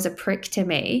guy was a prick to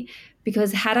me,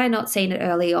 because had I not seen it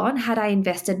early on, had I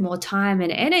invested more time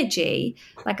and energy,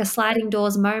 like a sliding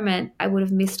doors moment, I would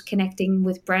have missed connecting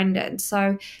with Brendan.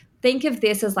 So think of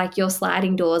this as like your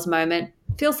sliding doors moment.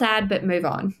 Feel sad, but move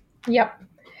on. Yep.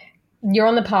 You're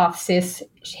on the path, sis.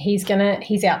 He's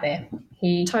out there.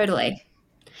 Totally.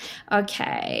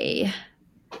 Okay.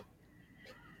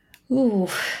 Ooh,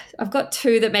 I've got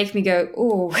two that make me go,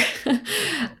 ooh. Go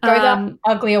the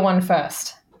uglier one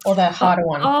first, or the harder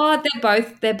one. Oh,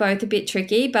 they're both a bit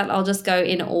tricky, but I'll just go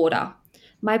in order.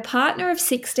 My partner of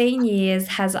 16 years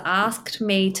has asked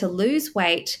me to lose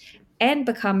weight and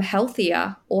become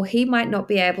healthier, or he might not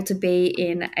be able to be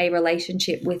in a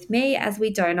relationship with me as we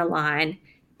don't align.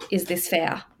 Is this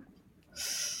fair?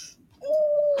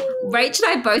 Rach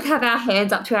and I both have our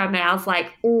hands up to our mouths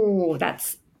like, oh,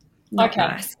 that's not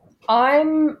nice.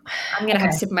 I'm going to have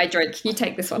a sip of my drink. You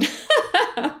take this one.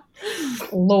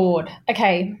 Lord.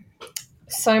 Okay.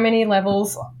 So many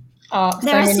levels.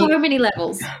 There are so many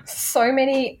levels. So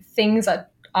many things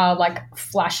that are like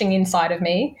flashing inside of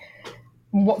me.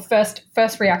 What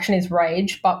first reaction is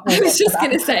rage, but I was just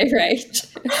going to say rage.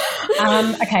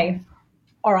 Okay.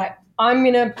 All right. I'm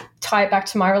going to tie it back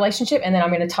to my relationship, and then I'm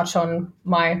going to touch on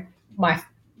my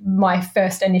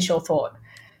first initial thought.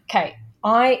 Okay,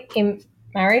 I am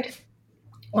married.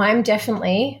 I'm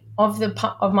definitely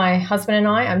of my husband and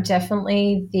I'm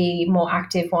definitely the more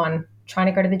active one. Trying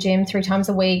to go to the gym 3 times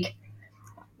a week,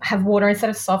 have water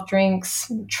instead of soft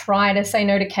drinks. Try to say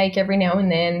no to cake every now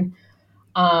and then.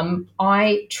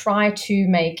 I try to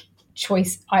make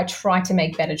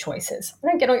better choices. I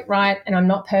don't get it right, and I'm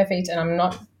not perfect, and I'm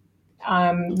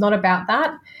not about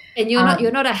that. And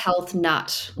you're not a health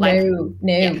nut. No.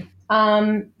 Yeah.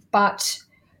 But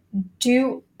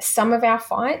do some of our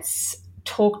fights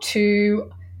talk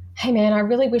to, hey man, I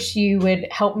really wish you would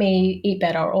help me eat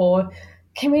better, or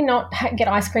can we not get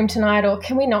ice cream tonight, or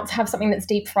can we not have something that's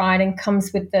deep fried and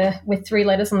comes with 3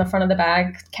 letters on the front of the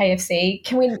bag, KFC?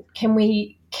 Can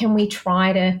we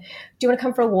try to, do you want to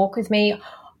come for a walk with me?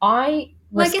 I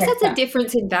guess that's a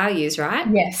difference in values, right?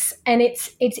 Yes, and it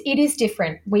is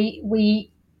different.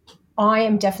 I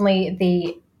am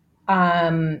definitely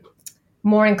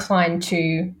more inclined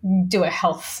to do a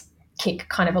health kick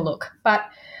kind of a look. But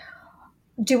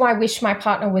do I wish my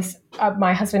partner was,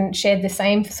 my husband shared the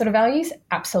same sort of values?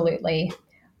 Absolutely.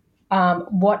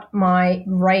 What my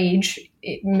rage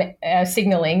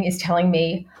signaling is telling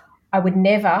me, I would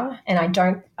never, and I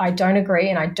don't agree,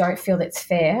 and I don't feel it's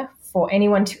fair for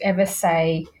anyone to ever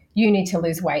say, you need to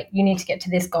lose weight, you need to get to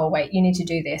this goal weight, you need to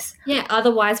do this. Yeah,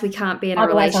 otherwise we can't be in a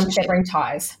Otherwise, relationship. I'm severing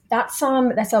ties. That's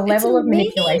a level of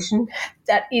manipulation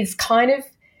that is kind of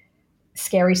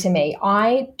scary to me.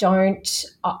 I don't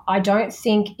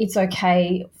think it's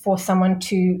okay for someone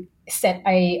to set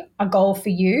a goal for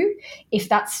you if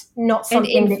that's not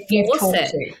something that you've talked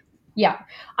to. Yeah.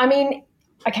 I mean,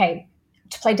 okay,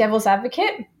 to play devil's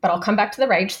advocate, but I'll come back to the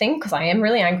rage thing because I am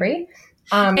really angry.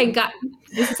 And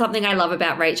this is something I love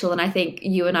about Rachel, and I think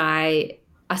you and I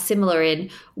are similar in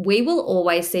we will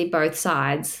always see both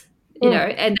sides, you know,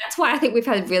 and that's why I think we've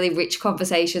had really rich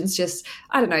conversations just,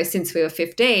 I don't know, since we were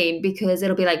 15, because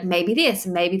it'll be like maybe this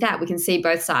and maybe that. We can see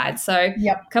both sides. So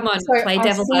come on, so play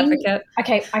devil's advocate.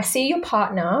 Okay, I see your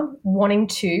partner wanting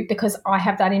to, because I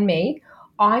have that in me,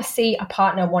 I see a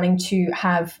partner wanting to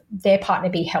have their partner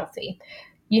be healthy.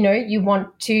 You know, you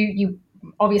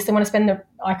obviously want to spend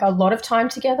a lot of time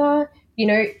together, you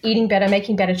know, eating better,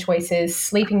 making better choices,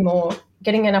 sleeping more,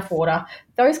 getting enough water.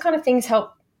 Those kind of things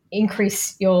help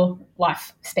increase your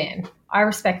lifespan. I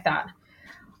respect that.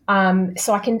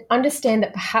 So I can understand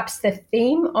that perhaps the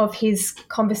theme of his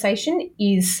conversation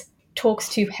talks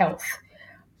to health.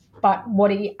 But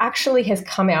what he actually has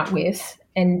come out with,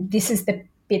 and this is the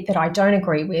bit that I don't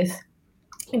agree with,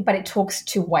 but it talks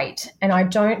to weight. And I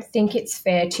don't think it's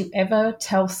fair to ever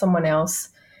tell someone else,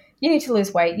 you need to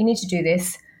lose weight, you need to do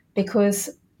this, because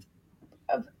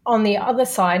on the other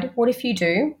side, what if you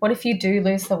do? What if you do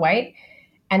lose the weight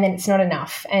and then it's not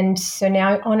enough? And so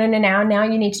now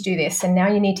you need to do this, and now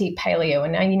you need to eat paleo,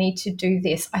 and now you need to do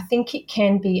this. I think it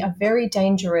can be a very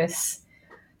dangerous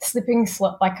slippery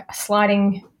slope is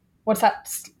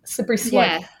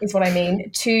what I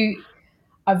mean, to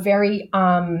a very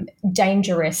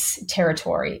dangerous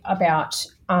territory about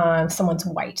someone's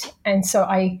weight. And so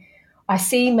I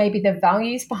see maybe the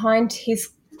values behind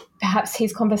perhaps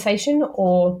his conversation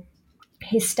or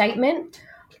his statement,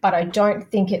 but I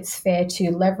don't think it's fair to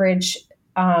leverage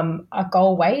a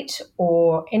goal weight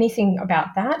or anything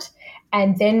about that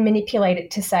and then manipulate it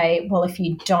to say, well, if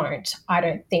you don't, I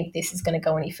don't think this is going to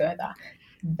go any further.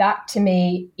 That to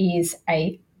me is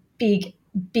a big,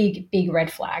 big, big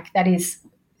red flag. That is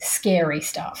scary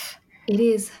stuff. It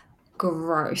is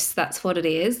gross. That's what it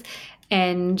is.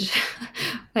 And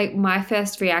like my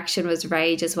first reaction was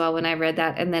rage as well when I read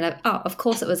that. And then, of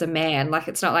course it was a man. Like,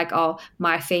 it's not like, oh,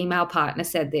 my female partner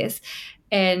said this.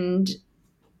 And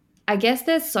I guess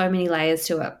there's so many layers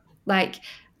to it. Like,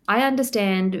 I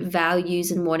understand values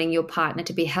and wanting your partner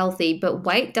to be healthy, but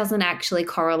weight doesn't actually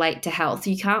correlate to health.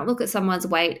 You can't look at someone's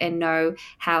weight and know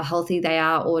how healthy they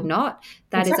are or not.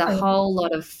 That Exactly. is a whole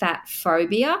lot of fat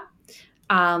phobia.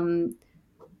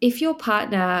 If your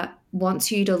partner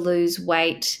wants you to lose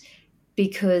weight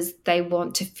because they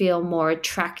want to feel more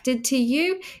attracted to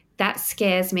you, that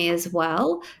scares me as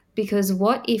well. Because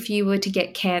what if you were to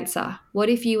get cancer? What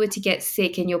if you were to get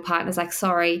sick and your partner's like,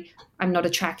 sorry, I'm not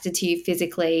attracted to you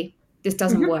physically. This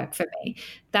doesn't work for me.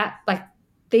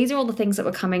 These are all the things that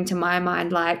were coming to my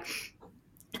mind. Like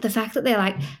the fact that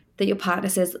that your partner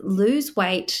says, lose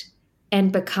weight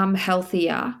and become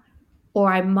healthier,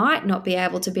 or I might not be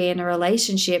able to be in a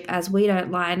relationship as we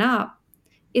don't line up.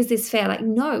 Is this fair? Like,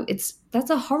 no, that's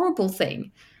a horrible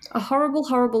thing. A horrible,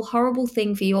 horrible, horrible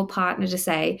thing for your partner to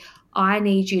say, I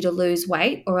need you to lose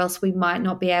weight or else we might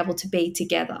not be able to be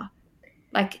together.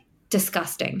 Like,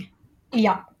 disgusting.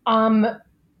 Yeah.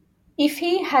 If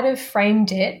he had have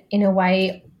framed it in a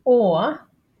way, or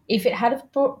if it had have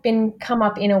come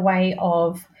up in a way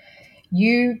of,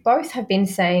 you both have been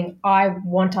saying, I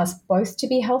want us both to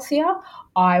be healthier.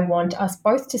 I want us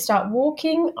both to start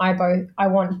walking. I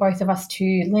want both of us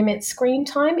to limit screen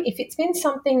time. If it's been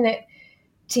something that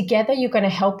together you're going to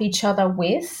help each other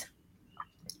with,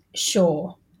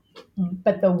 sure.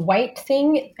 But the weight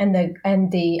thing and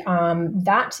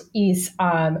that is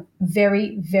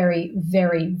very, very,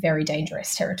 very, very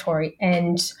dangerous territory.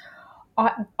 And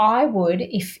I would,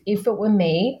 if it were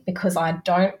me, because I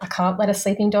can't let a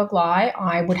sleeping dog lie,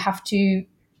 I would have to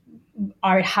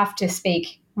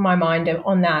speak my mind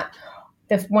on that.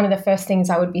 One of the first things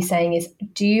I would be saying is,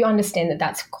 do you understand that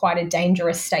that's quite a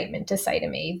dangerous statement to say to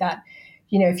me, that,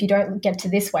 you know, if you don't get to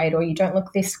this weight or you don't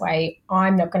look this way,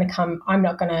 I'm going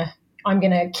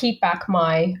to keep back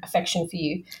my affection for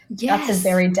you. Yes. That's a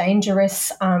very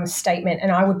dangerous statement.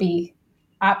 And I would be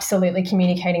absolutely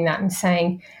communicating that and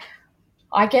saying,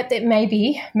 I get that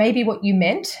maybe what you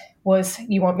meant was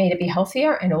you want me to be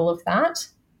healthier and all of that.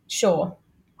 Sure.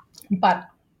 But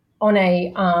on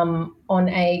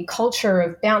a culture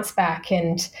of bounce back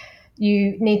and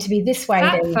you need to be this way.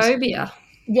 Fat and phobia.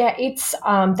 yeah, it's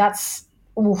that's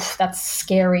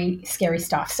scary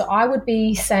stuff. So I would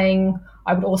be saying,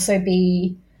 I would also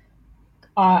be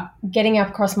getting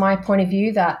across my point of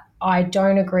view that I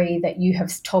don't agree that you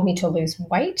have told me to lose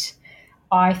weight.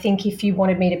 I think if you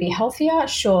wanted me to be healthier,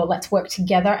 sure, let's work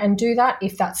together and do that.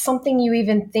 If that's something you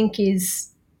even think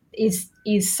is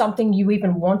something you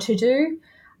even want to do,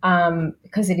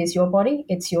 because it is your body,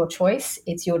 it's your choice,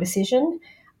 it's your decision.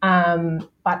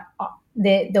 But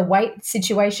the weight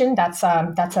situation, that's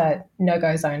a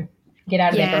no-go zone. Get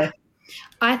out of there, bro.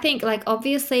 I think, like,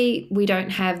 obviously we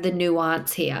don't have the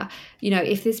nuance here. You know,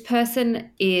 if this person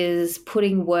is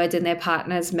putting words in their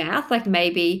partner's mouth, like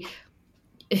maybe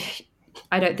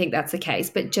I don't think that's the case,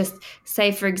 but just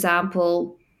say, for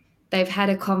example, they've had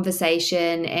a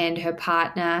conversation and her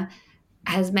partner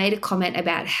has made a comment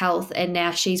about health and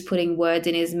now she's putting words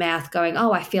in his mouth going,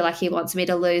 oh, I feel like he wants me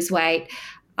to lose weight.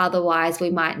 Otherwise, we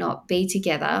might not be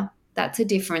together. That's a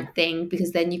different thing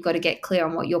because then you've got to get clear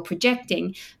on what you're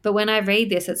projecting. But when I read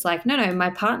this, it's like, no, my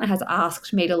partner has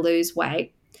asked me to lose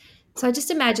weight. So I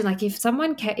just imagine, like, if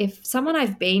someone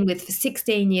I've been with for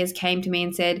 16 years came to me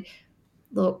and said,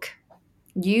 look,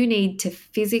 you need to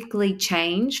physically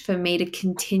change for me to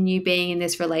continue being in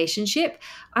this relationship,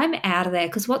 I'm out of there,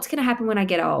 because what's going to happen when I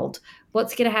get old?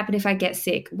 What's going to happen if I get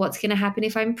sick? What's going to happen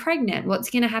if I'm pregnant? What's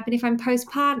going to happen if I'm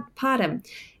postpartum?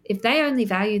 If they only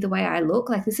value the way I look,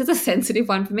 like, this is a sensitive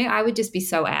one for me, I would just be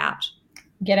so out.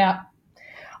 Get out.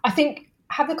 I think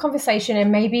have the conversation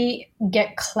and maybe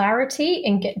get clarity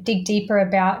and dig deeper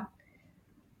about,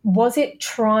 was it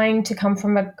trying to come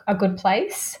from a good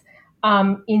place,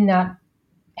 in that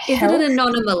health? Is it an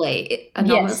anomaly?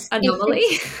 Yes. Anomaly?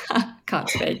 Can't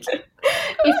speak.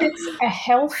 If it's a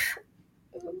health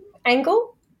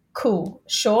angle, cool,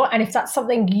 sure. And if that's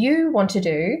something you want to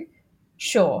do,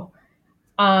 sure.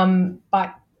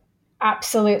 But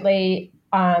absolutely,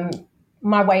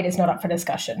 my weight is not up for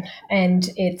discussion, and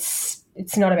it's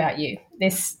not about you.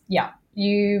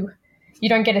 You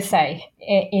don't get a say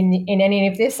in any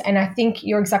of this. And I think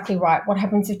you're exactly right. What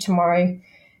happens if tomorrow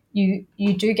you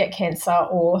do get cancer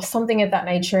or something of that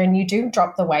nature and you do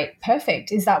drop the weight?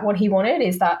 Perfect. Is that what he wanted?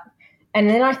 Is that?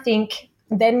 And then I think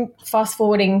fast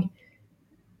forwarding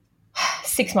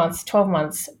 6 months, 12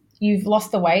 months, you've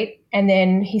lost the weight, and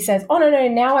then he says, oh, no,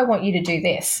 now I want you to do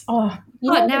this. Oh,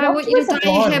 now I want you to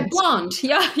dye your hair blonde.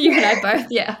 Yeah, you and I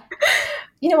both, yeah.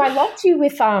 I loved you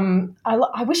with,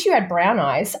 I wish you had brown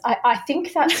eyes. I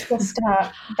think that's just,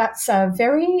 that's a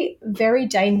very, very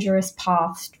dangerous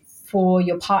path for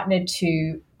your partner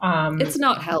to. It's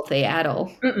not healthy at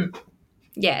all. Mm-mm.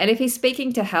 Yeah, and if he's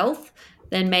speaking to health,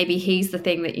 then maybe he's the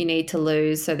thing that you need to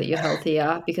lose so that you're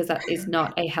healthier, because that is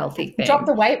not a healthy thing. Drop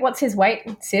the weight. What's his weight,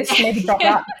 sis? Maybe drop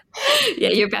that. Yeah,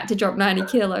 you're about to drop 90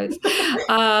 kilos.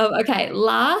 Okay,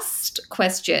 last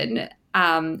question.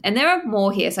 And there are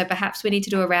more here, so perhaps we need to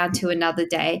do a round two another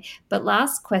day. But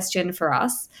last question for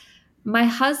us. My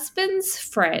husband's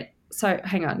friend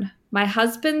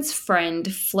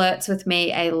flirts with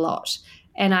me a lot,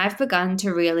 and I've begun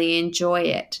to really enjoy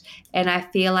it, and I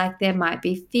feel like there might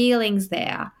be feelings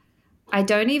there. I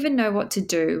don't even know what to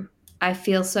do. I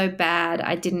feel so bad.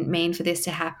 I didn't mean for this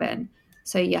to happen.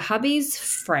 So your hubby's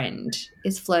friend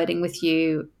is flirting with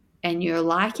you and you're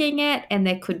liking it, and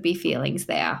there could be feelings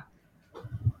there. ...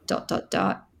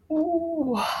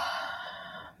 Ooh.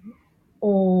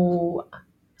 Oh.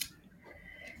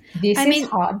 This is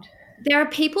hard. There are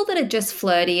people that are just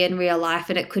flirty in real life,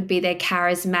 and it could be they're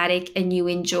charismatic and you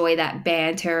enjoy that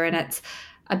banter and it's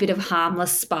a bit of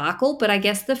harmless sparkle. But I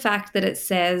guess the fact that it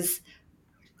says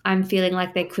I'm feeling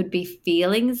like there could be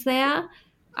feelings there,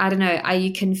 I don't know. Are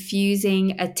you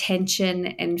confusing attention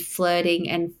and flirting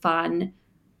and fun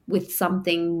with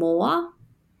something more?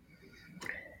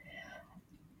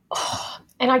 Oh,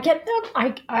 and I get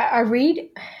that. I read,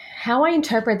 how I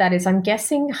interpret that is, I'm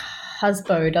guessing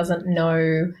husband doesn't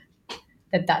know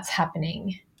that that's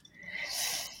happening.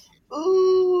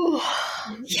 Ooh.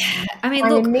 Yeah. I mean,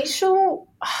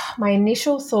 my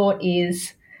initial thought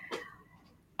is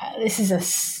this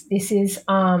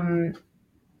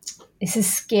is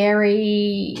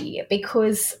scary,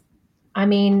 because I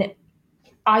mean,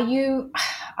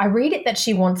 I read it that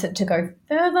she wants it to go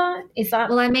further. Is that?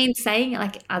 Well, I mean, saying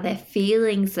like, are there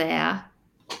feelings there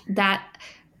that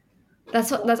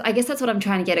I guess that's what I'm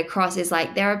trying to get across is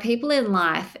like there are people in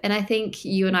life, and I think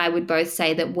you and I would both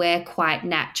say that we're quite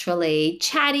naturally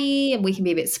chatty and we can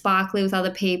be a bit sparkly with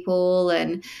other people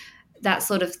and that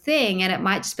sort of thing. And it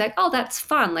might just be like, oh, that's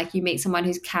fun. Like you meet someone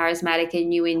who's charismatic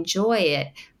and you enjoy it.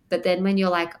 But then when you're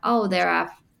like, oh, there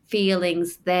are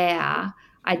feelings there,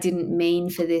 I didn't mean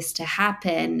for this to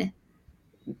happen.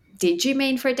 Did you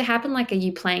mean for it to happen? Like, are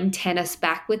you playing tennis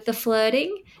back with the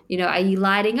flirting? You know, are you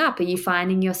lighting up? Are you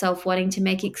finding yourself wanting to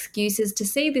make excuses to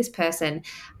see this person?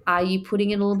 Are you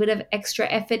putting in a little bit of extra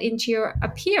effort into your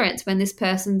appearance when this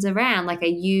person's around? Like, are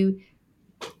you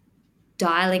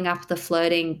dialing up the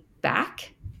flirting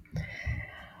back?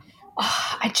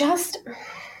 I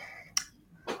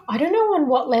don't know on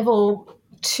what level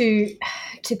to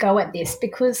go at this,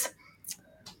 because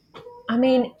I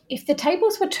mean, if the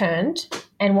tables were turned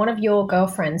and one of your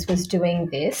girlfriends was doing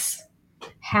this,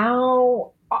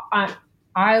 how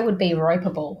I would be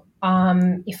ropeable,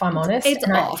 if I'm honest. It's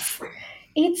off.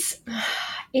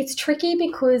 It's tricky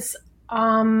because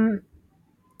I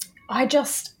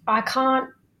can't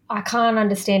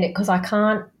understand it, because I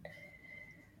can't.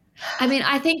 I mean,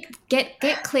 I think get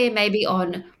clear maybe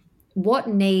on what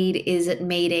need is it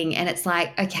meeting, and it's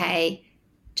like, okay,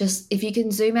 just if you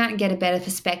can zoom out and get a better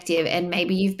perspective, and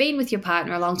maybe you've been with your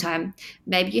partner a long time,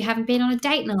 maybe you haven't been on a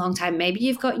date in a long time, maybe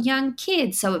you've got young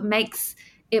kids, so it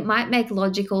might make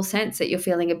logical sense that you're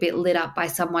feeling a bit lit up by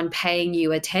someone paying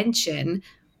you attention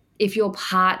if your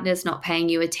partner's not paying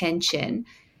you attention.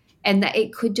 And that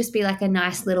it could just be like a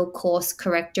nice little course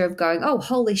corrector of going, oh,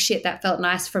 holy shit, that felt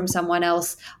nice from someone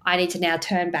else. I need to now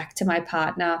turn back to my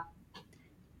partner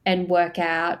and work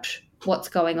out what's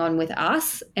going on with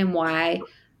us and why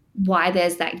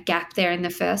there's that gap there in the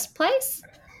first place.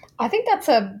 I think that's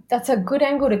a good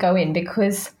angle to go in,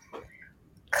 because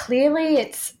clearly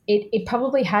it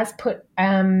probably has put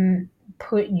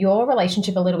your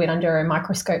relationship a little bit under a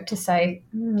microscope to say,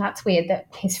 that's weird that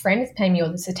his friend is paying me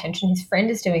all this attention, his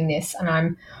friend is doing this, and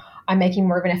I'm making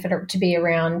more of an effort to be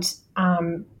around.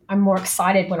 I'm more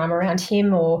excited when I'm around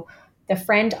him or the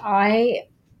friend.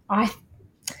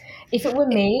 If it were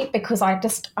me, because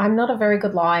I'm not a very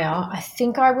good liar, I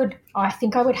think I would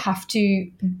have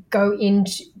to go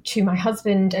into my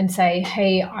husband and say,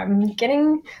 hey, I'm going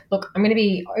to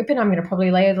be open. I'm going to probably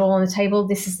lay it all on the table.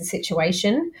 This is the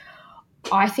situation.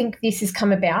 I think this has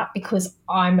come about because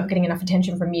I'm not getting enough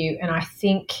attention from you. And I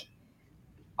think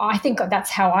that's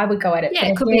how I would go at it. Yeah,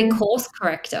 it could be a course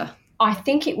corrector. I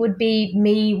think it would be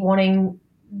me wanting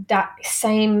that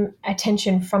same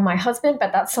attention from my husband,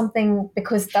 but that's something,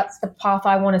 because that's the path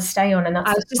I want to stay on. And that's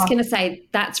I was just going to say,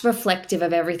 that's reflective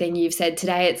of everything you've said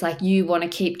today. It's like you want to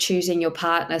keep choosing your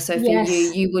partner. So for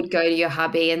you would go to your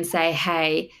hubby and say,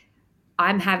 hey,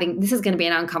 this is going to be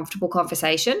an uncomfortable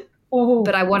conversation,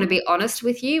 but I want to be honest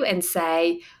with you and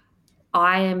say,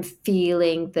 I'm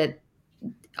feeling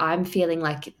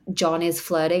like John is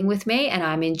flirting with me and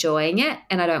I'm enjoying it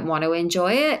and I don't want to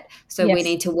enjoy it. So we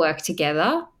need to work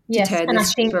together to turn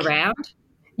this ship around.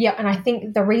 Yeah, and I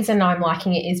think the reason I'm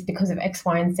liking it is because of X,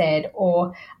 Y, and Z.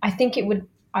 Or I think it would.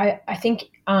 I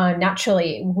think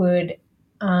naturally it would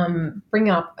bring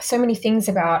up so many things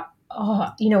about,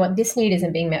 oh, you know what, this need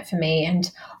isn't being met for me, and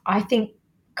I think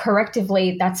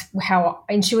correctively, that's how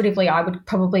intuitively I would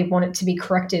probably want it to be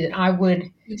corrected. And I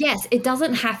would. Yes, it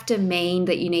doesn't have to mean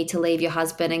that you need to leave your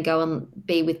husband and go and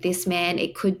be with this man.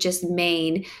 It could just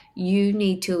mean you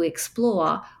need to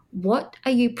explore, what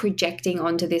are you projecting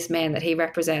onto this man that he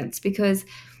represents? Because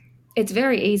it's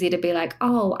very easy to be like,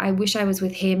 oh, I wish I was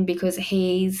with him because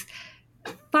he's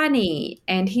funny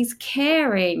and he's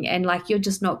caring, and like you're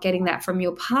just not getting that from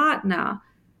your partner.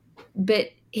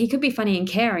 But he could be funny and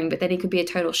caring, but then he could be a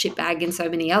total shitbag in so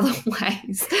many other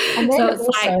ways. And then so it's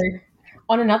also, like,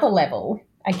 on another level,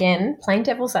 again, playing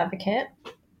devil's advocate,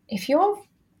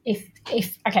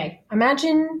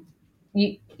 imagine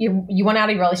you want out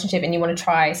of your relationship and you want to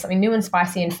try something new and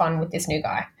spicy and fun with this new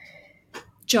guy.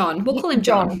 John. We'll call him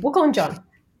John. We'll call him John.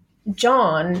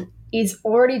 John is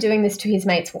already doing this to his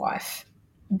mate's wife.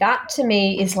 That to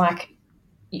me is like,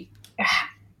 you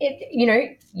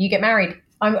get married.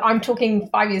 I'm talking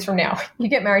 5 years from now. You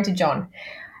get married to John.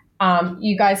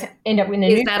 You guys end up in a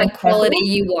new. Is that a quality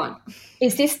you want?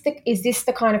 Is this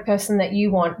the kind of person that you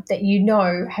want, that you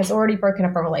know has already broken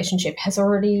up a relationship, is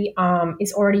already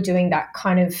doing that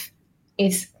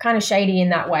is kind of shady in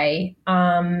that way?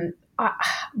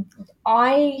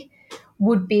 I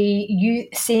would be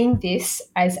seeing this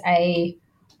as a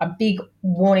big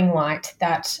warning light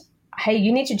that, hey,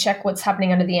 you need to check what's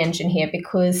happening under the engine here,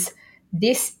 because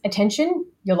this attention,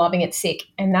 you're loving it sick,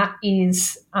 and that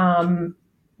is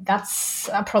that's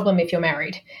a problem if you're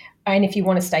married. and if you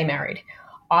want to stay married,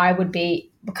 I would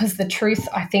be, because the truth,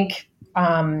 I think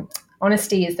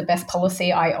honesty is the best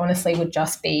policy. I honestly would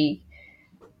just be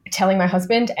telling my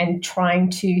husband and trying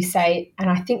to say, and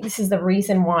I think this is the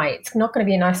reason why it's not going to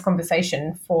be a nice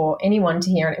conversation for anyone to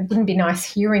hear, and it wouldn't be nice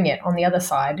hearing it on the other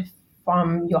side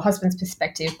from your husband's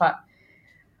perspective, but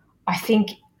I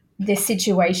think this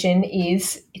situation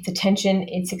is, it's attention,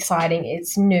 it's exciting,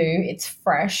 it's new, it's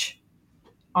fresh.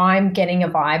 I'm getting a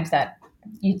vibe that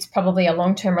it's probably a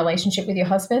long-term relationship with your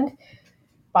husband,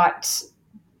 but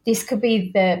this could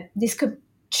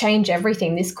change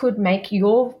everything. This could make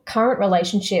your current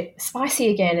relationship spicy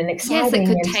again and exciting. Yes,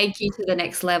 it could take you to the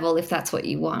next level if that's what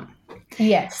you want.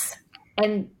 Yes.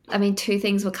 And I mean, two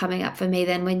things were coming up for me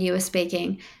then when you were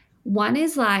speaking. One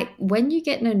is like when you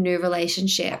get in a new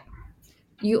relationship,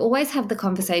 you always have the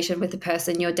conversation with the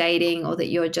person you're dating or that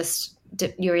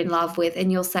you're in love with,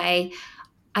 and you'll say,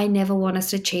 I never want us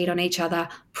to cheat on each other.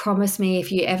 Promise me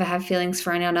if you ever have feelings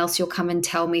for anyone else, you'll come and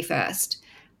tell me first.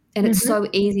 And it's so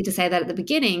easy to say that at the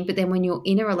beginning, but then when you're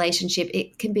in a relationship,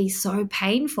 it can be so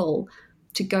painful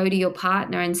to go to your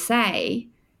partner and say,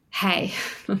 hey,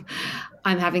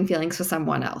 I'm having feelings for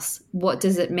someone else. What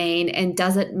does it mean? And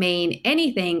does it mean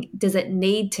anything? Does it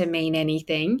need to mean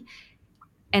anything?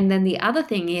 And then the other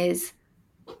thing is,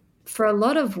 for a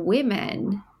lot of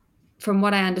women, from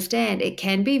what I understand, it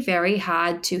can be very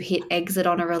hard to hit exit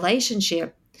on a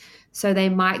relationship. So they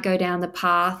might go down the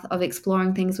path of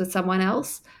exploring things with someone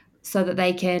else so that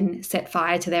they can set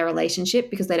fire to their relationship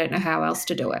because they don't know how else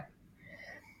to do it.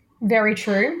 Very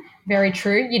true. Very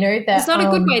true. You know, that it's not a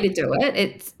good way to do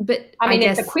it. I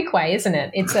guess it's a quick way, isn't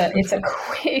it? It's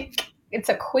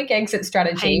a quick exit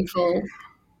strategy. Painful.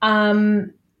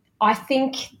 I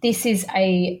think this is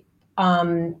the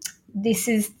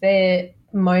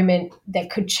moment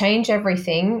that could change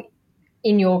everything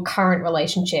in your current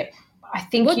relationship. I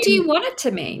think. What do you want it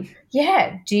to mean?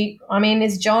 Yeah.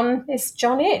 Is John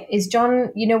it? Is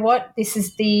John, you know what?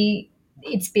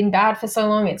 It's been bad for so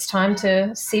long. It's time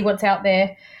to see what's out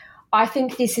there. I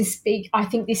think this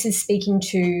is speaking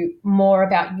to more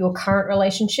about your current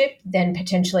relationship than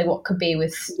potentially what could be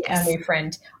with our new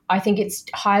friend. I think it's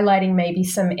highlighting maybe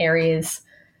some areas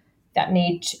that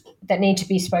need to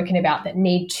be spoken about,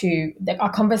 a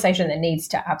conversation that needs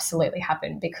to absolutely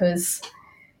happen, because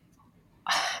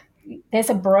there's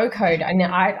a bro code. And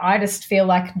I just feel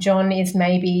like John is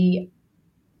maybe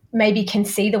can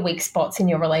see the weak spots in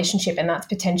your relationship, and that's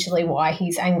potentially why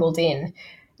he's angled in.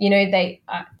 You know,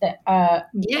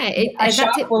 a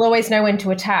shark will always know when to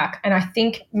attack. And I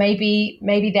think maybe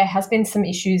there has been some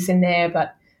issues in there,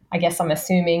 but I guess I'm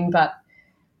assuming. But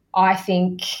I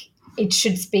think you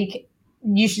should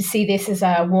see this as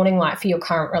a warning light for your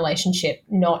current relationship,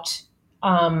 not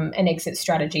an exit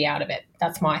strategy out of it.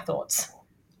 That's my thoughts.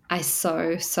 I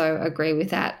so agree with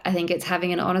that. I think it's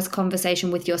having an honest conversation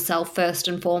with yourself first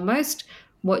and foremost.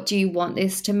 What do you want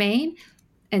this to mean?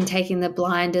 And taking the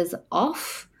blinders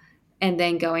off, and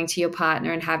then going to your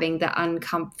partner and having the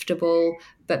uncomfortable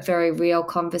but very real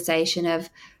conversation of,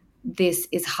 this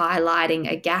is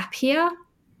highlighting a gap here.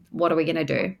 What are we going to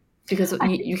do? Because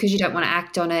you don't want to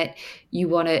act on it. You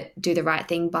want to do the right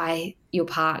thing by your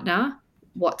partner.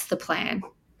 What's the plan?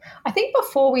 I think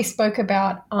before we spoke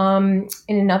about, in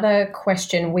another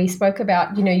question, we spoke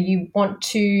about, you want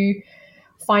to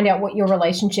find out what your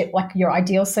relationship, like your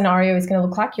ideal scenario is going to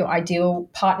look like, your ideal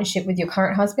partnership with your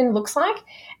current husband looks like,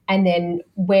 and then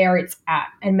where it's at.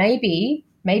 And maybe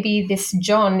this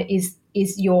John is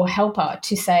your helper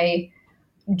to say,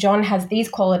 John has these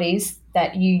qualities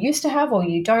that you used to have or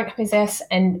you don't possess,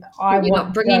 and you're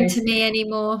not bringing to me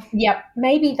anymore. Yep.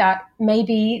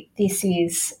 Maybe this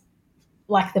is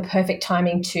like the perfect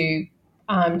timing to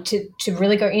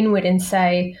really go inward and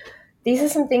say, these are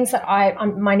some things that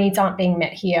my needs aren't being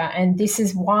met here, and this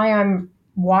is why I'm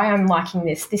liking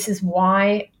this. This is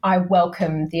why I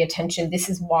welcome the attention. This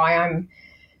is why I'm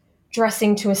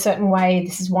dressing to a certain way.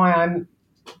 This is why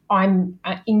I'm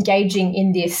engaging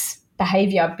in this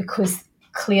behavior, because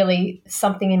clearly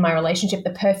something in my relationship,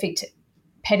 the perfect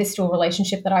pedestal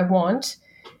relationship that I want,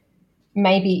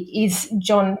 maybe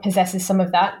John possesses some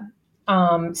of that.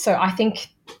 So I think,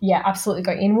 absolutely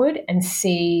go inward and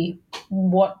see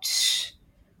what's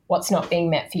not being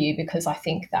met for you, because I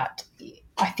think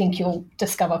you'll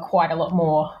discover quite a lot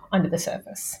more under the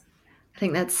surface. I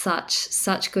think that's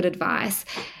such good advice.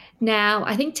 Now,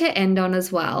 I think to end on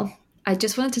as well, I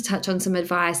just wanted to touch on some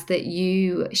advice that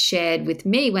you shared with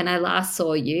me when I last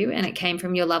saw you, and it came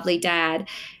from your lovely dad.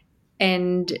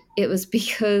 And it was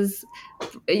because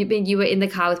you were in the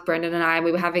car with Brendan and I, and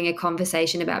we were having a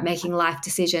conversation about making life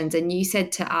decisions. And you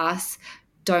said to us,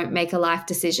 don't make a life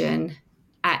decision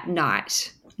at at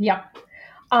night? Yep.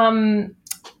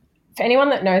 For anyone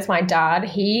that knows my dad,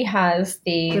 he has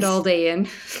these... Good old Ian.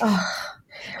 Ianisms.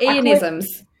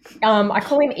 Ianisms. I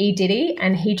call him E. Diddy,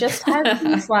 and he just has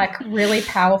these like really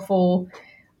powerful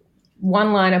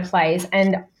one-liner plays.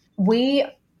 And we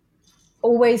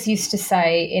always used to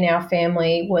say in our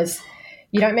family was,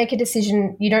 you don't make a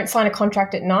decision, you don't sign a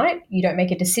contract at night, you don't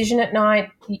make a decision at night,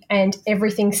 and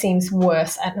everything seems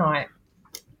worse at night.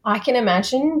 I can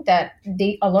imagine that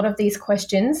a lot of these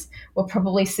questions were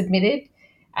probably submitted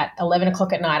at 11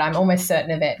 o'clock at night. I'm almost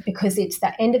certain of it, because it's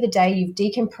the end of the day, you've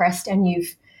decompressed and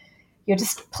you're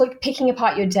just picking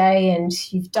apart your day, and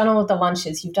you've done all of the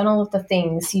lunches, you've done all of the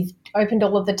things, you've opened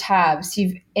all of the tabs,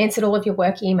 you've answered all of your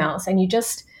work emails, and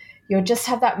you'll just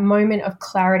have that moment of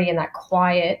clarity and that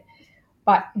quiet.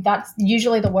 But that's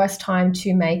usually the worst time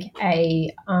to make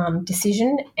a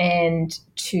decision, and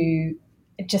to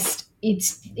just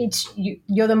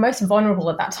you're the most vulnerable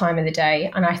at that time of the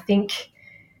day. And I think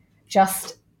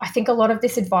a lot of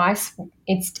this advice,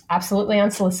 it's absolutely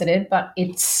unsolicited, but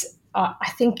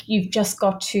I think you've just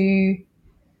got to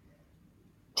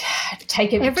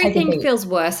take it. Everything feels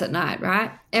worse at night,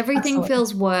 right? Everything Absolutely.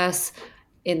 feels worse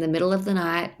in the middle of the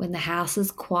night when the house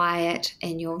is quiet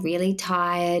and you're really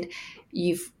tired.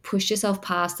 You've pushed yourself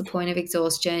past the point of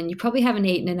exhaustion. You probably haven't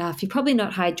eaten enough. You're probably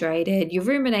not hydrated. You're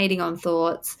ruminating on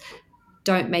thoughts.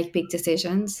 Don't make big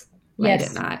decisions late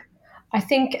at night. I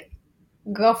think,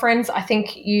 girlfriends, I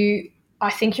think you're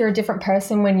a different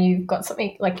person when you've got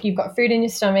something, like you've got food in your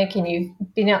stomach and you've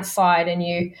been outside and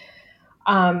you're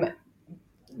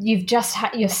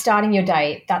starting your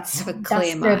day. That's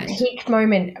the peak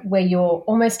moment where you're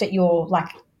almost at your, like,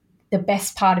 the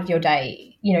best part of your day.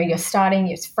 You know, you're starting,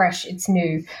 it's fresh, it's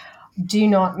new. Do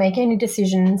not make any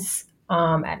decisions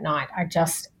at night.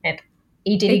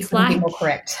 E. Diddy couldn't be more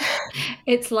correct.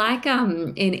 It's like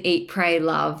in Eat, Pray,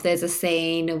 Love, there's a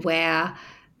scene where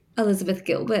Elizabeth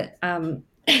Gilbert, I'm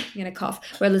going to cough,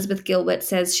 where Elizabeth Gilbert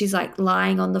says she's like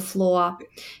lying on the floor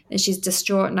and she's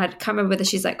distraught, and I can't remember whether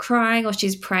she's like crying or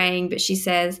she's praying, but she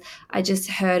says, I just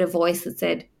heard a voice that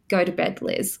said, go to bed,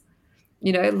 Liz.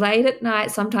 You know, late at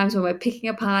night, sometimes when we're picking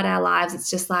apart our lives,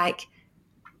 it's just like,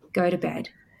 go to bed,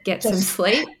 get some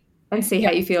sleep, and see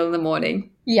how you feel in the morning.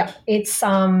 Yeah, it's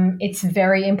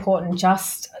very important.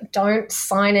 Just don't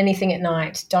sign anything at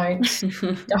night. Don't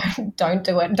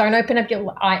do it. Don't open up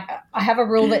your. I have a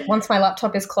rule that once my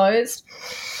laptop is closed,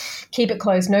 keep it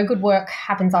closed. No good work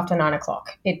happens after 9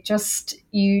 o'clock. It just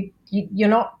you're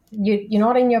not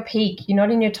in your peak. You're not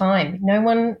in your time.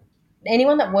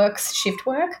 Anyone that works shift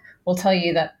work will tell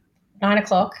you that 9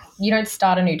 o'clock you don't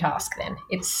start a new task. Then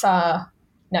it's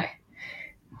no.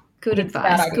 Good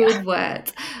advice. Good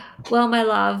words. Well, my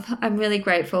love, I'm really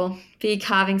grateful for you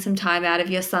carving some time out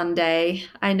of your Sunday.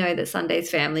 I know that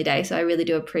Sunday's family day, so I really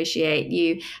do appreciate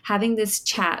you having this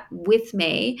chat with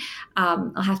me.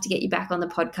 I'll have to get you back on the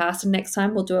podcast, and next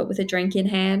time we'll do it with a drink in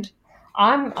hand.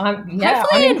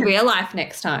 Hopefully in real life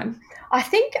next time. I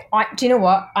think, do you know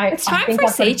what? It's time for a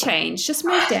sea change. Just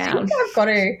move down. I think I've got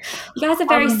to. You guys are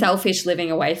very selfish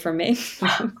living away from me.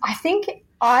 I think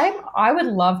I would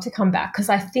love to come back, because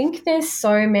I think there's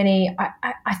so many.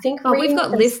 I think we've got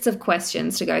lists of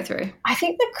questions to go through. I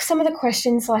think that some of the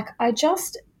questions, like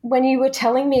when you were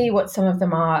telling me what some of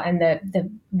them are and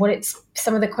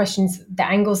some of the questions, the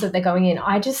angles that they're going in,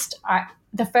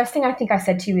 the first thing I think I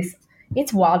said to you is,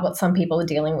 it's wild what some people are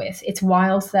dealing with. It's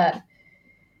wild that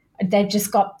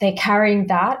they're carrying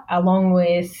that along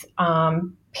with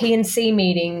P&C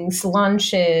meetings,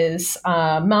 lunches,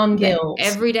 mum guilt,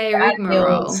 everyday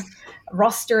rigmarole,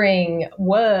 rostering,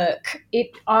 work.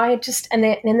 And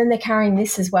then they're carrying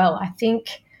this as well. I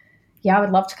think, I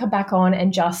would love to come back on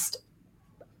and just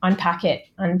unpack it.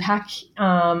 I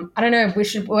don't know, we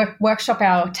should workshop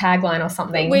our tagline or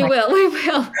something. We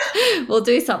will. We'll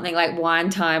do something like wine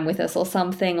time with us or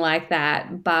something like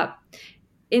that. But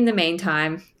in the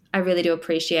meantime, I really do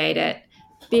appreciate it.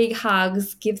 Big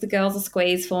hugs. Give the girls a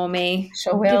squeeze for me.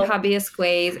 Sure will. Give hubby a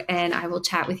squeeze, and I will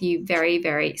chat with you very,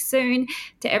 very soon.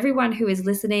 To everyone who is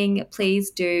listening, please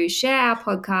do share our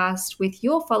podcast with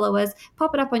your followers.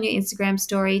 Pop it up on your Instagram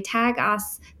story. Tag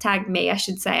me, I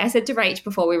should say. I said to Rach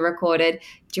before we recorded,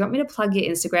 do you want me to plug your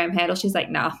Instagram handle? She's like,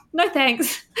 no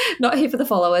thanks. Not here for the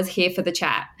followers, here for the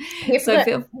chat. Here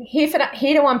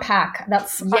to unpack.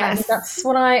 That's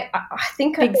what I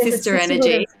think. Big sister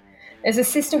energy. There's a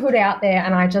sisterhood out there,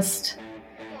 and I just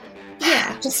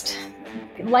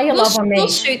lay your love on me. We'll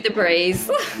shoot the breeze.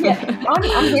 Yeah, I'm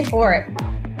here for it.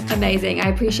 Amazing. I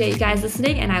appreciate you guys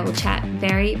listening, and I will chat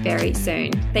very, very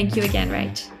soon. Thank you again,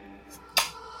 Rach.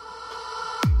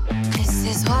 This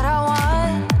is what I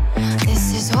want.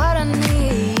 This is what I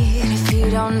need.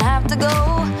 don't have to go.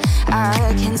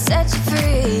 I can set you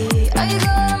free. Are you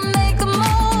gonna make a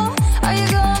move? Are you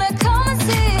gonna come and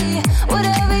see?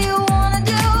 Whatever you wanna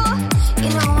do, you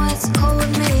know it's cool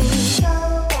with me.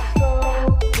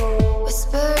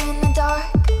 Whisper in the dark,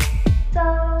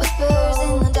 whispers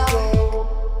in the dark.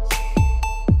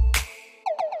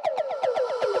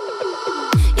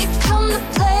 You come to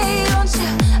play, don't you?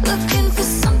 Looking for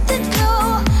something new.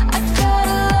 I got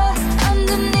a lot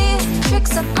underneath,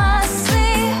 tricks up my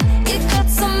sleeve. You got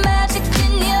some magic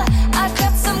in you, I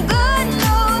got some good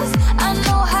news. I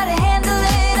know how to handle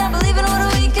it, I believe in what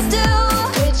we could do.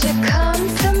 Would you come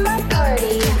to my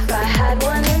party if I had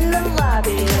one in the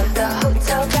lobby of the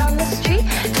hotel down the street?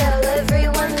 Tell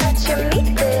everyone that you meet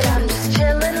that I'm just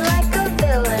chilling like a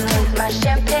villain with my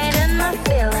champagne and my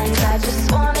feelings. I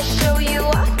just wanna show you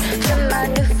off to my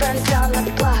new friends down the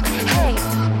block. Hey,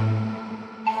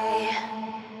 hey.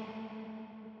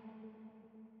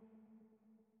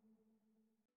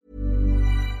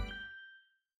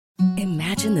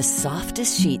 Imagine the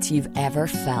softest sheets you've ever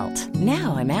felt.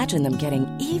 Now imagine them getting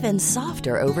even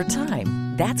softer over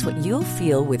time. That's what you'll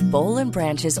feel with Boll &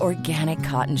 Branch's organic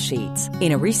cotton sheets.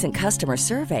 In a recent customer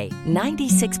survey,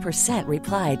 96%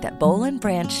 replied that Boll &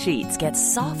 Branch sheets get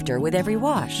softer with every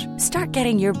wash. Start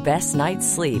getting your best night's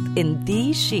sleep in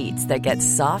these sheets that get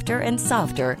softer and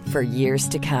softer for years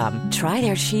to come. Try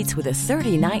their sheets with a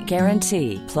 30-night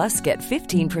guarantee. Plus, get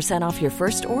 15% off your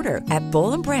first order at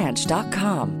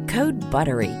bollandbranch.com. Code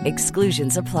BUTTERY.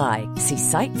 Exclusions apply. See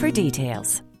site for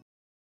details.